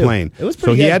 I did on a too. plane. It was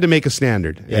pretty he good. had to make a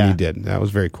standard, and he did. That was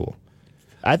very cool.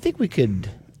 I think we could.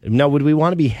 Now, would we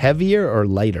want to be heavier or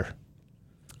lighter?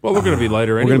 Well, we're going to be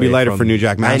lighter anyway. We're going to be lighter for New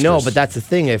Jack Masters. I know, but that's the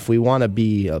thing. If we want to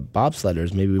be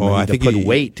bobsledders, maybe we might need to put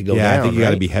weight to go down. Yeah, I think you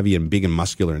got to be heavy and big and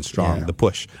muscular and strong. Yeah. The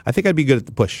push. I think I'd be good at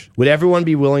the push. Would everyone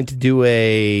be willing to do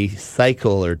a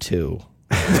cycle or two?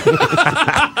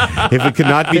 If it could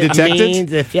not be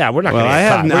detected? We're not going to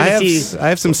I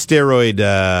have some steroid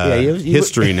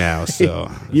history now, so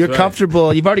you're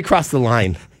comfortable. You've already crossed the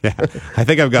line. Yeah, I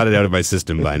think I've got it out of my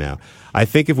system by now. I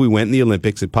think if we went in the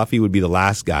Olympics, that Puffy would be the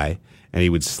last guy, and he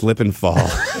would slip and fall.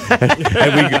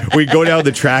 and we go down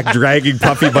the track dragging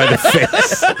Puffy by the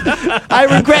face. I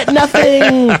regret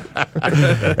nothing.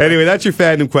 Anyway, that's your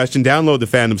fandom question. Download the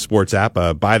Fandom Sports app.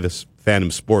 Buy this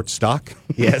Fandom Sports stock.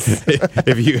 Yes.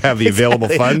 If you have the available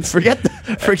funds. Forget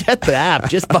the app.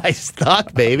 Just buy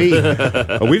stock, baby.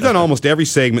 We've done almost every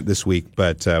segment this week,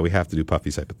 but we have to do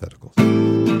Puffy's hypotheticals.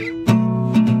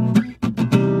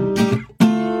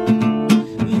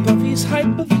 Puffy's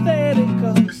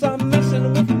hypotheticals are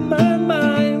messing with my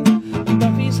mind.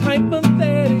 Puffy's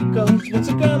hypotheticals, what's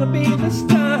it gonna be this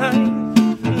time?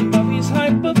 Puffy's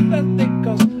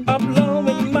hypotheticals are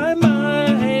blowing my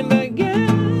mind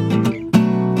again.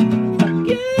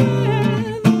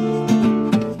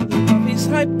 Puffy's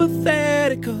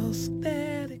hypotheticals.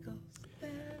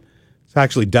 It's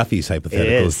actually Duffy's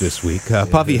hypotheticals this week.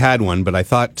 Puffy had one, but I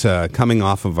thought coming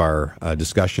off of our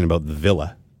discussion about the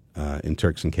villa in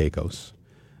Turks and Caicos,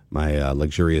 my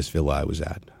luxurious villa I was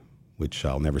at, which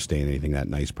I'll never stay in anything that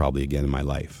nice probably again in my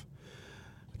life.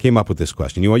 I came up with this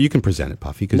question. You can present it,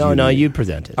 Puffy. You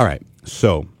present it. All right.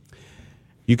 So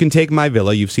you can take my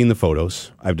villa. You've seen the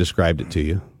photos. I've described it to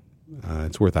you.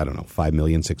 It's worth, I don't know, $5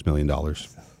 million, $6 million.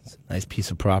 It's a nice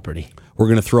piece of property. We're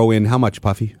going to throw in how much,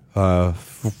 Puffy?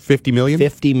 $50 million?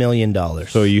 $50 million.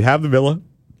 So you have the villa.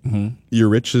 Mm-hmm. You're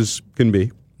rich as can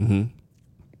be. Mm-hmm.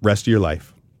 Rest of your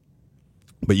life.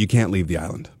 But you can't leave the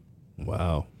island.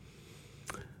 Wow.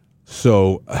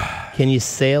 So... can you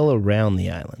sail around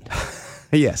the island?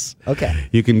 Yes. Okay.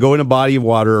 You can go in a body of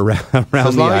water around the island.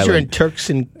 As long as you're in Turks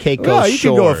and Caicos you shores.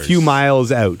 can go a few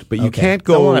miles out, but you can't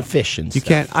go... I want to fish and stuff. You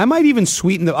can't... I might even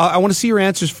sweeten the... I want to see your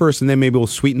answers first, and then maybe we'll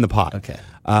sweeten the pot. Okay.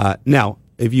 Now,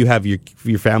 if you have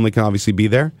your family can obviously be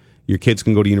there. Your kids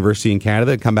can go to university in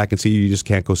Canada, come back and see you. You just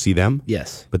can't go see them.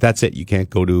 Yes. But that's it. You can't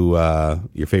go to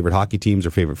your favorite hockey teams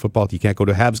or favorite football. You can't go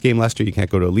to a Habs game, Lester. You can't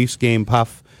go to a Leafs game,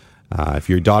 Puff. If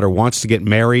your daughter wants to get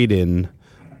married in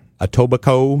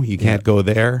Etobicoke, you can't go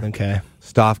there. Okay.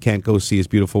 Stoff can't go see his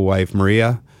beautiful wife,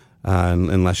 Maria,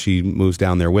 unless she moves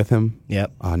down there with him.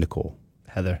 Yep. Nicole.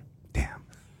 Heather. Damn.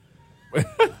 What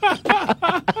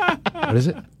is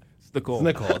it? It's Nicole.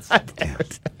 Damn.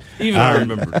 Even I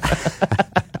remember.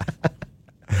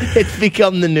 It's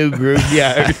become the new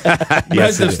graveyard.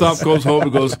 Imagine if Stop goes home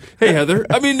and goes, "Hey Heather,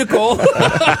 Nicole,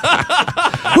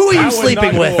 who are you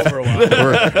sleeping with?"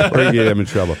 We're going to get him in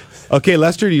trouble. Okay,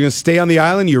 Lester, you're going to stay on the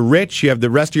island. You're rich. You have the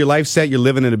rest of your life set. You're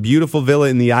living in a beautiful villa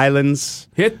in the islands.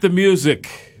 Hit the music."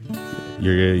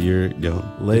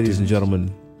 Ladies and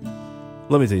gentlemen,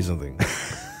 let me tell you something.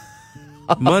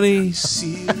 Money.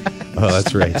 Oh,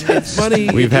 that's right. It's money.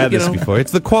 We've had this before.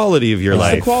 It's the quality of your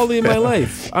life. It's the quality of my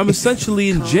life. I'm essentially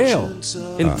in jail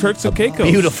in Turks and Caicos.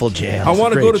 Beautiful jail. I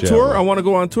want to go to jail. tour. I want to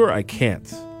go on tour. I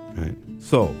can't. Right.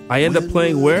 So I end up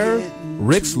playing where?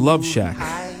 Rick's Love Shack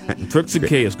in Turks and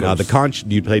Caicos. Now,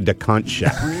 you played the conch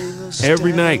shack.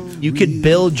 Every night. You could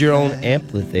build your own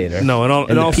amphitheater. No, in all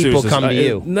people seriousness, come to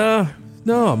you.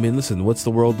 No, I mean, listen, what's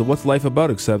life about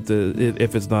except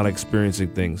if it's not experiencing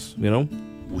things,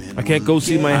 I can't go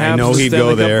see my Habs. I know he'd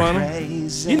go there.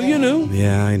 You knew.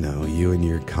 Yeah, I know. You and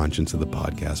your conscience of the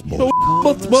podcast bullshit.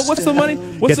 What's the money?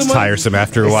 Gets tiresome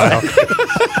after a while.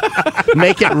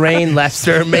 Make it rain,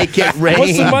 Lester. Make it rain.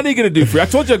 What's the money going to do for you? I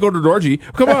told you I'd go to an orgy.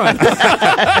 Come on.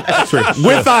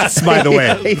 With us, by the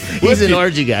way. He's an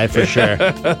orgy guy for sure.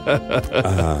 That's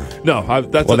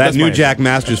new fine. Jack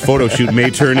Masters photo shoot may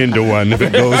turn into one if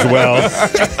it goes well.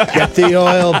 Get the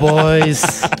oil, boys.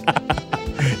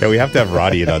 Yeah, we have to have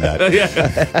Roddy in on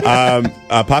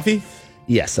that. Puffy?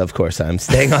 Yes, of course. I'm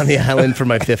staying on the island for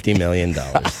my $50 million.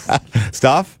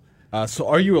 Stoff? So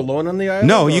are you alone on the island?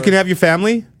 No, you can have your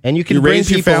family. And you can bring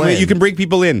raise your family. in. You can bring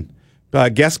people in.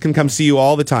 Guests can come see you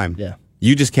all the time. Yeah.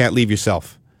 You just can't leave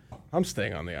yourself. I'm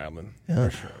staying on the island. Yeah.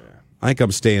 For sure, yeah. I think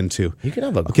I'm staying too. You can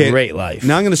have a great life.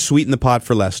 Now I'm going to sweeten the pot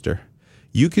for Lester.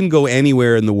 You can go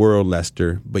anywhere in the world,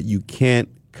 Lester, but you can't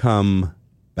come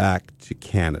back to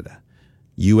Canada.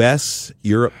 U.S.,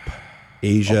 Europe,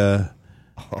 Asia,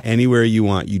 anywhere you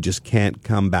want. You just can't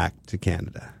come back to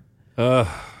Canada.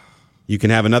 You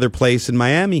can have another place in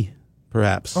Miami,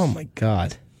 perhaps. Oh, my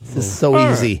God. This is so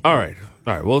easy. All right.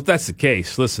 Well, if that's the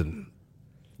case, listen.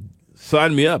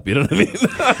 Sign me up. You know what I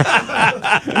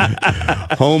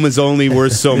mean? Home is only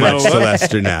worth so much to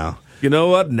Lester now. You know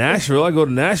what? Nashville. I go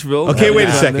to Nashville. Okay, wait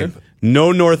a second.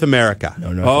 No North America.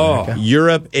 No North America.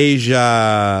 Europe,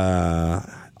 Asia,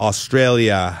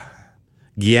 Australia,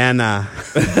 Guyana,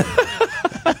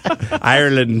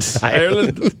 Ireland.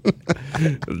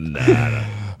 Nah.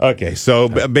 Okay, so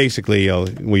basically,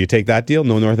 will you take that deal?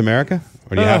 No North America?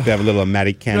 Or do you have to have a little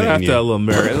Americana? I have in to you? have a little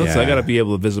American. Yeah. I got to be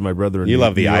able to visit my brother in You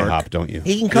love the New York. IHOP, don't you?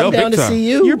 He can come down to see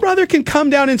you. Your brother can come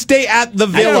down and stay at the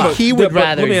villa. He would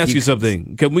rather. Let me ask you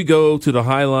something. Can we go to the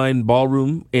Highline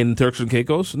Ballroom in Turks and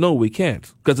Caicos? No, we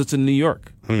can't because it's in New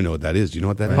York. I don't even know what that is. Do you know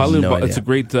what that is? Highline it's a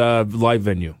great live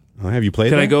venue. Oh, have you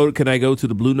played there? Can I go to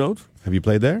the Blue Note? Have you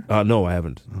played there? No, I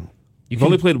haven't. You've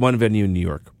only played one venue in New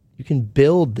York. You can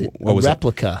build a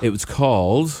replica. It was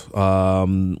called. Oh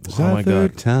my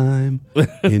third God! time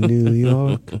in New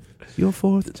York. Your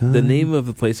fourth time. The name of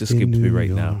the place escapes me right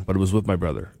York. now, but it was with my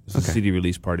brother. It was a CD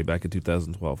release party back in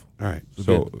 2012. All right,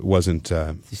 so it wasn't.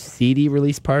 CD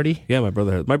release party? Yeah, my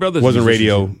brother. My brother Wasn't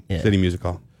Radio City Music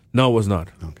Hall. No, it was not.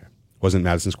 Okay. Wasn't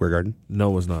Madison Square Garden? No,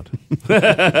 it was not.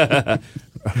 The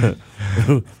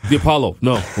Apollo.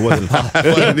 No, it wasn't.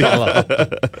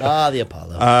 The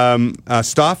Apollo.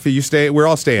 Stoff, you stay. We're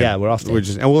all staying. Yeah, we're all staying.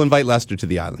 And we'll invite Lester to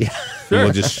the island. Yeah. And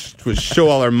we'll just show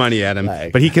all our money at him.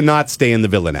 But he cannot stay in the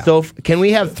villa now. So can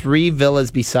we have 3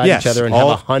 villas beside each other and have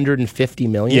 150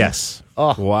 million? Yes.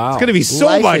 Oh, wow. It's going to be so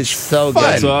Life much is so fun.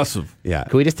 good. That's awesome. Yeah.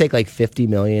 Can we just take like 50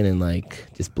 million and like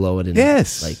just blow it in?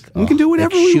 Yes. Like we can do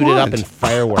whatever we shoot want. it up in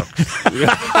fireworks.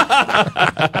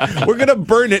 We're going to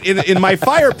burn it in my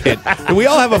fire pit. And we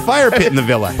all have a fire pit in the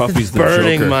villa. Puffy's the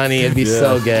Burning Joker. money. It'd be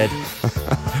so good.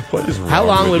 What is wrong How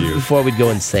long with you? before we'd go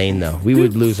insane though? We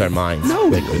would lose our minds. No,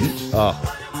 we quickly. wouldn't.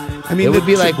 Oh. I mean, It would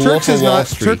be like Wolf of Wall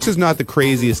Street. Turks is not the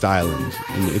craziest island.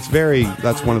 It's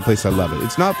that's one of the places I love it.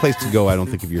 It's not a place to go, I don't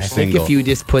think, if you're I single. think if you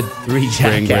just put 3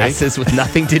 Spring break. jackasses with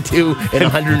nothing to do and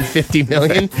 150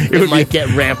 million, it might get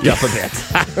ramped up a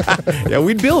bit. Yeah,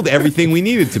 we'd build everything we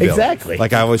needed to build. Exactly.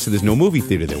 Like I always said, there's no movie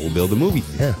theater there. We'll build a movie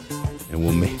theater. Yeah. And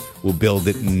we'll build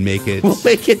it and make it. We'll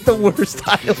make it the worst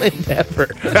island ever.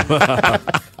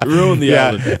 Ruin the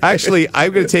island. Actually,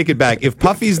 I'm going to take it back. If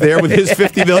Puffy's there with his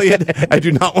 50 million, I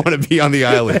do not want to be on the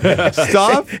island.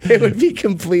 Stoff, It would be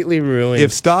completely ruined.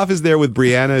 if Stoff is there with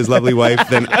Brianna, his lovely wife,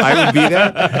 then I would be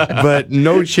there. But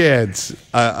no chance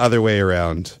other way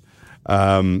around.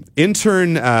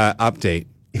 Intern update.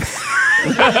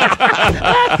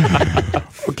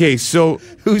 Okay, so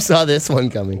Who saw this one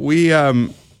coming? we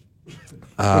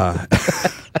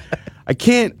I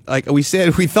can't, like we said,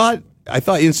 I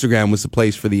thought Instagram was the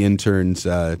place for the interns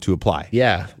to apply.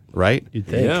 Yeah. Right? You'd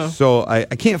think. Yeah. So I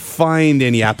can't find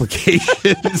any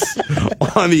applications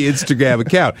on the Instagram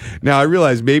account. Now I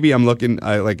realize maybe I'm looking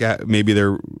maybe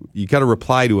you got to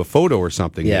reply to a photo or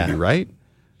something. Yeah. Maybe, right?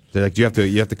 They're like you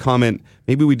have to comment.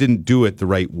 Maybe we didn't do it the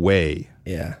right way.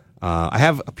 Yeah. I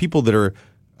have people that are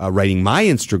writing my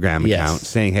Instagram Yes. account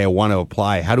saying, "Hey, I want to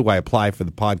apply. How do I apply for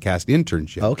the podcast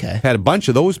internship?" Okay. I've had a bunch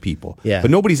of those people. Yeah.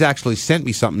 But nobody's actually sent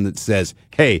me something that says,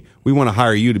 "Hey, we want to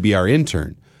hire you to be our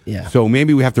intern." Yeah. So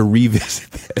maybe we have to revisit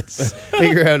this.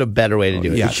 Figure out a better way to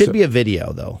do it. Yeah, It should so- be a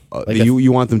video, though. Like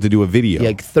you want them to do a video,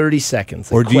 like 30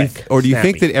 seconds. or Like do you quick, do you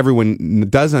think snappy. that everyone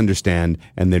does understand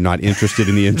and they're not interested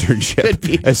in the internship? Could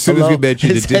be. As soon as we Hello?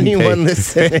 mentioned Is it didn't anyone pay.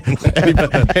 listening?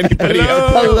 Anybody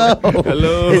Hello.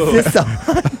 Hello. Is this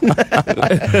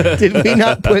on? Did we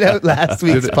not put out last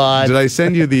week's pod? Did I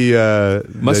send you the?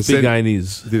 Must be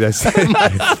Guyanese. Did I send?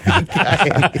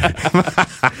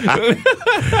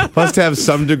 Must have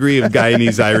some degree of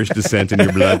Guyanese Irish descent in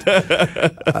your blood.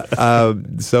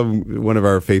 One of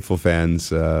our faithful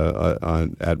fans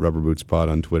at Rubber Boots Pod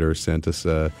on Twitter sent us.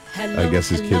 I guess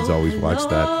his kids always watch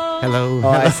that. Hello. Oh,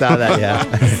 I saw that, yeah.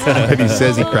 And he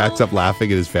says he cracks up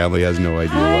laughing, and his family has no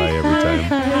idea why every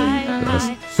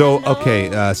time. So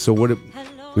okay, so what?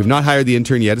 We've not hired the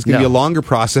intern yet. It's going to be a longer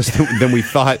process than we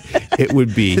thought it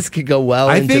would be. This could go well.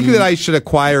 I think that I should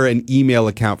acquire an email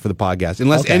account for the podcast,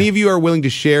 unless Okay. any of you are willing to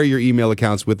share your email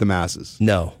accounts with the masses.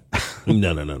 No.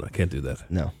 No. Can't do that.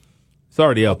 No. It's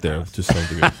already out there to some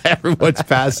degree. Everyone's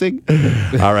passing.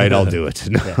 All right, I'll do it.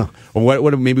 No. Or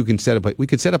what? Maybe we can set up. We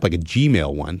could set up like a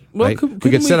Gmail one. Well, right? couldn't we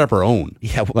could we- set up our own.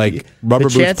 Yeah, like the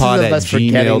rubberbootspod chances of at us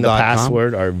forgetting the gmail.com.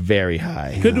 password are very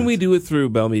high. Couldn't we do it through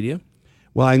Bell Media?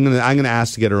 Well, I'm gonna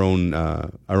ask to get our own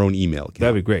email account.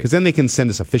 That'd be great. Because then they can send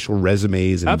us official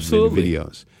resumes and Absolutely.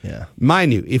 videos. Yeah.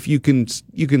 Mind you, if you can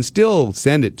still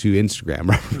send it to Instagram,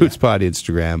 Rubberbootspod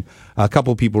Instagram. A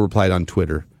couple of people replied on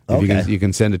Twitter. If Okay. you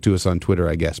can send it to us on Twitter,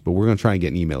 I guess. But we're going to try and get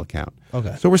an email account.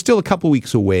 Okay. So we're still a couple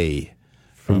weeks away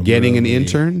from getting an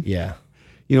intern. Yeah.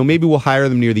 You know, maybe we'll hire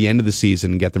them near the end of the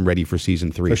season and get them ready for season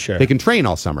 3. For sure. They can train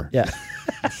all summer. Yeah.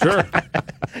 Sure.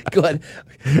 Go ahead.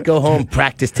 Go home,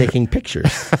 practice taking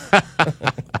pictures.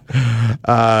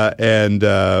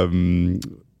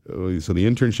 So the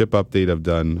internship update I've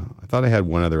done. I thought I had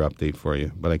one other update for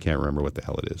you, but I can't remember what the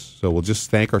hell it is. So we'll just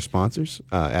thank our sponsors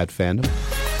at Fandom.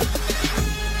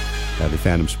 The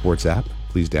Fandom Sports app.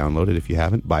 Please download it if you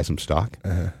haven't. Buy some stock.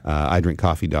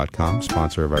 iDrinkCoffee.com,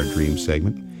 sponsor of our Dream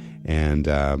segment. And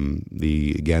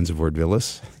the Gansevoort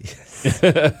Villas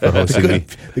for hosting me.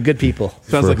 The good people.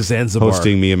 Sounds for like Zanzibar.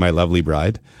 hosting me and my lovely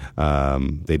bride.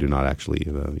 They do not actually,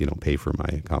 pay for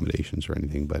my accommodations or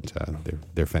anything, but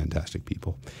they're fantastic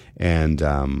people. And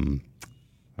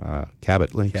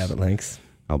Cabot Links. Cabot Links.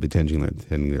 I'll be attending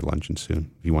their luncheon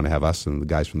soon. If you want to have us and the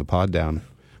guys from the pod down,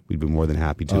 we'd be more than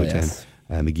happy to attend. Yes.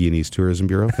 And the Guyanese Tourism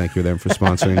Bureau, thank you to them for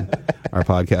sponsoring our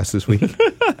podcast this week.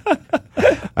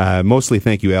 Mostly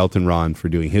thank you, Elton Ron, for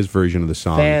doing his version of the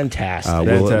song. Fantastic.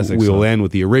 Fantastic We'll song. end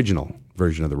with the original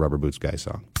version of the Rubber Boots Guy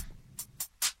song.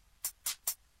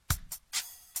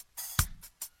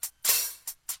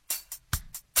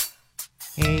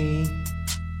 Hey,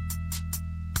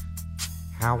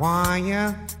 how are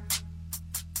ya?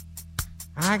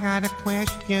 I got a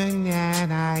question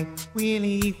that I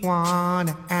really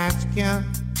wanna ask ya.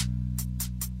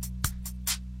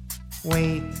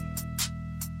 Wait.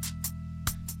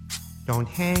 Don't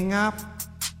hang up.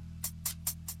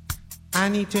 I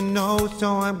need to know,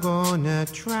 so I'm gonna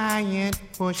try and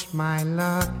push my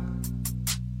luck.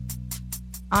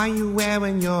 Are you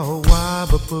wearing your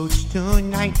rubber boots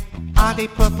tonight? Are they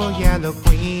purple, yellow,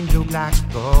 green, blue, black,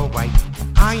 or white?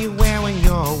 Are you wearing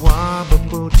your rubber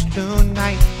boots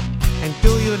tonight? And do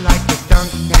you like the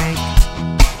dunk tank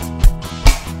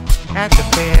at the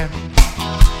fair?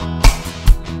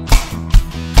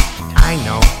 I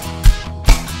know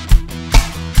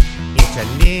it's a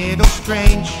little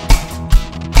strange,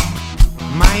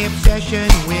 my obsession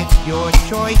with your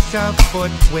choice of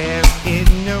footwear in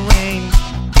the rain.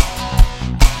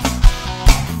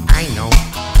 I know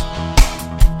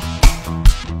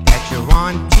that you're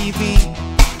on TV,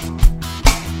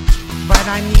 but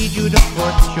I need you to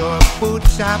put your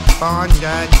boots up on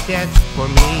the desk for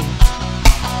me.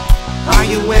 Are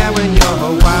you wearing your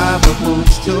rubber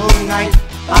boots tonight?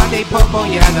 Are they purple,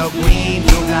 yellow, green,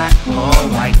 blue, black, or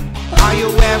white? Are you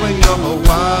wearing your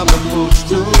rubber boots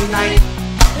tonight?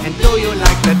 And do you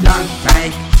like the dunk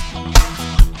tank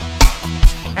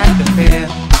at the fair?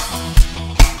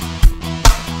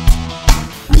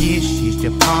 This is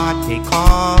the part they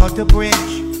call the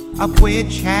bridge. A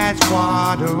bridge has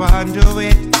water under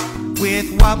it.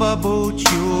 With rubber boots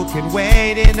you can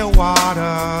wade in the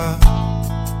water.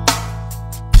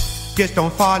 Just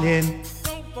don't fall in.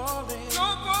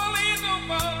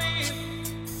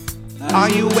 Are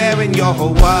you wearing your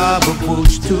rubber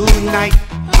boots tonight?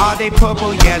 Are they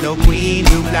purple, yellow, green,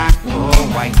 blue, black, or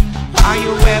white? Are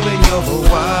you wearing your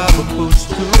rubber boots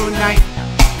tonight?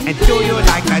 And do you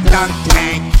like a dunk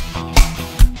tank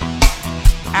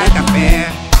at the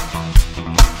fair?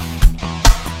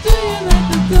 Do you like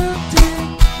the dunk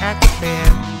tank at the fair?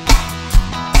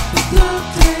 The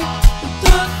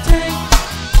dunk tank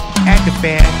at the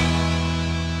fair.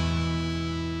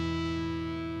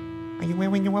 Are you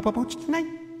wearing your rubber boots tonight?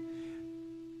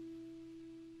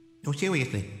 No,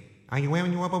 seriously. Are you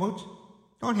wearing your rubber boots?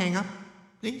 Don't hang up.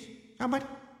 Please. Somebody.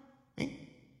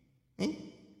 Hey?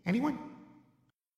 Anyone?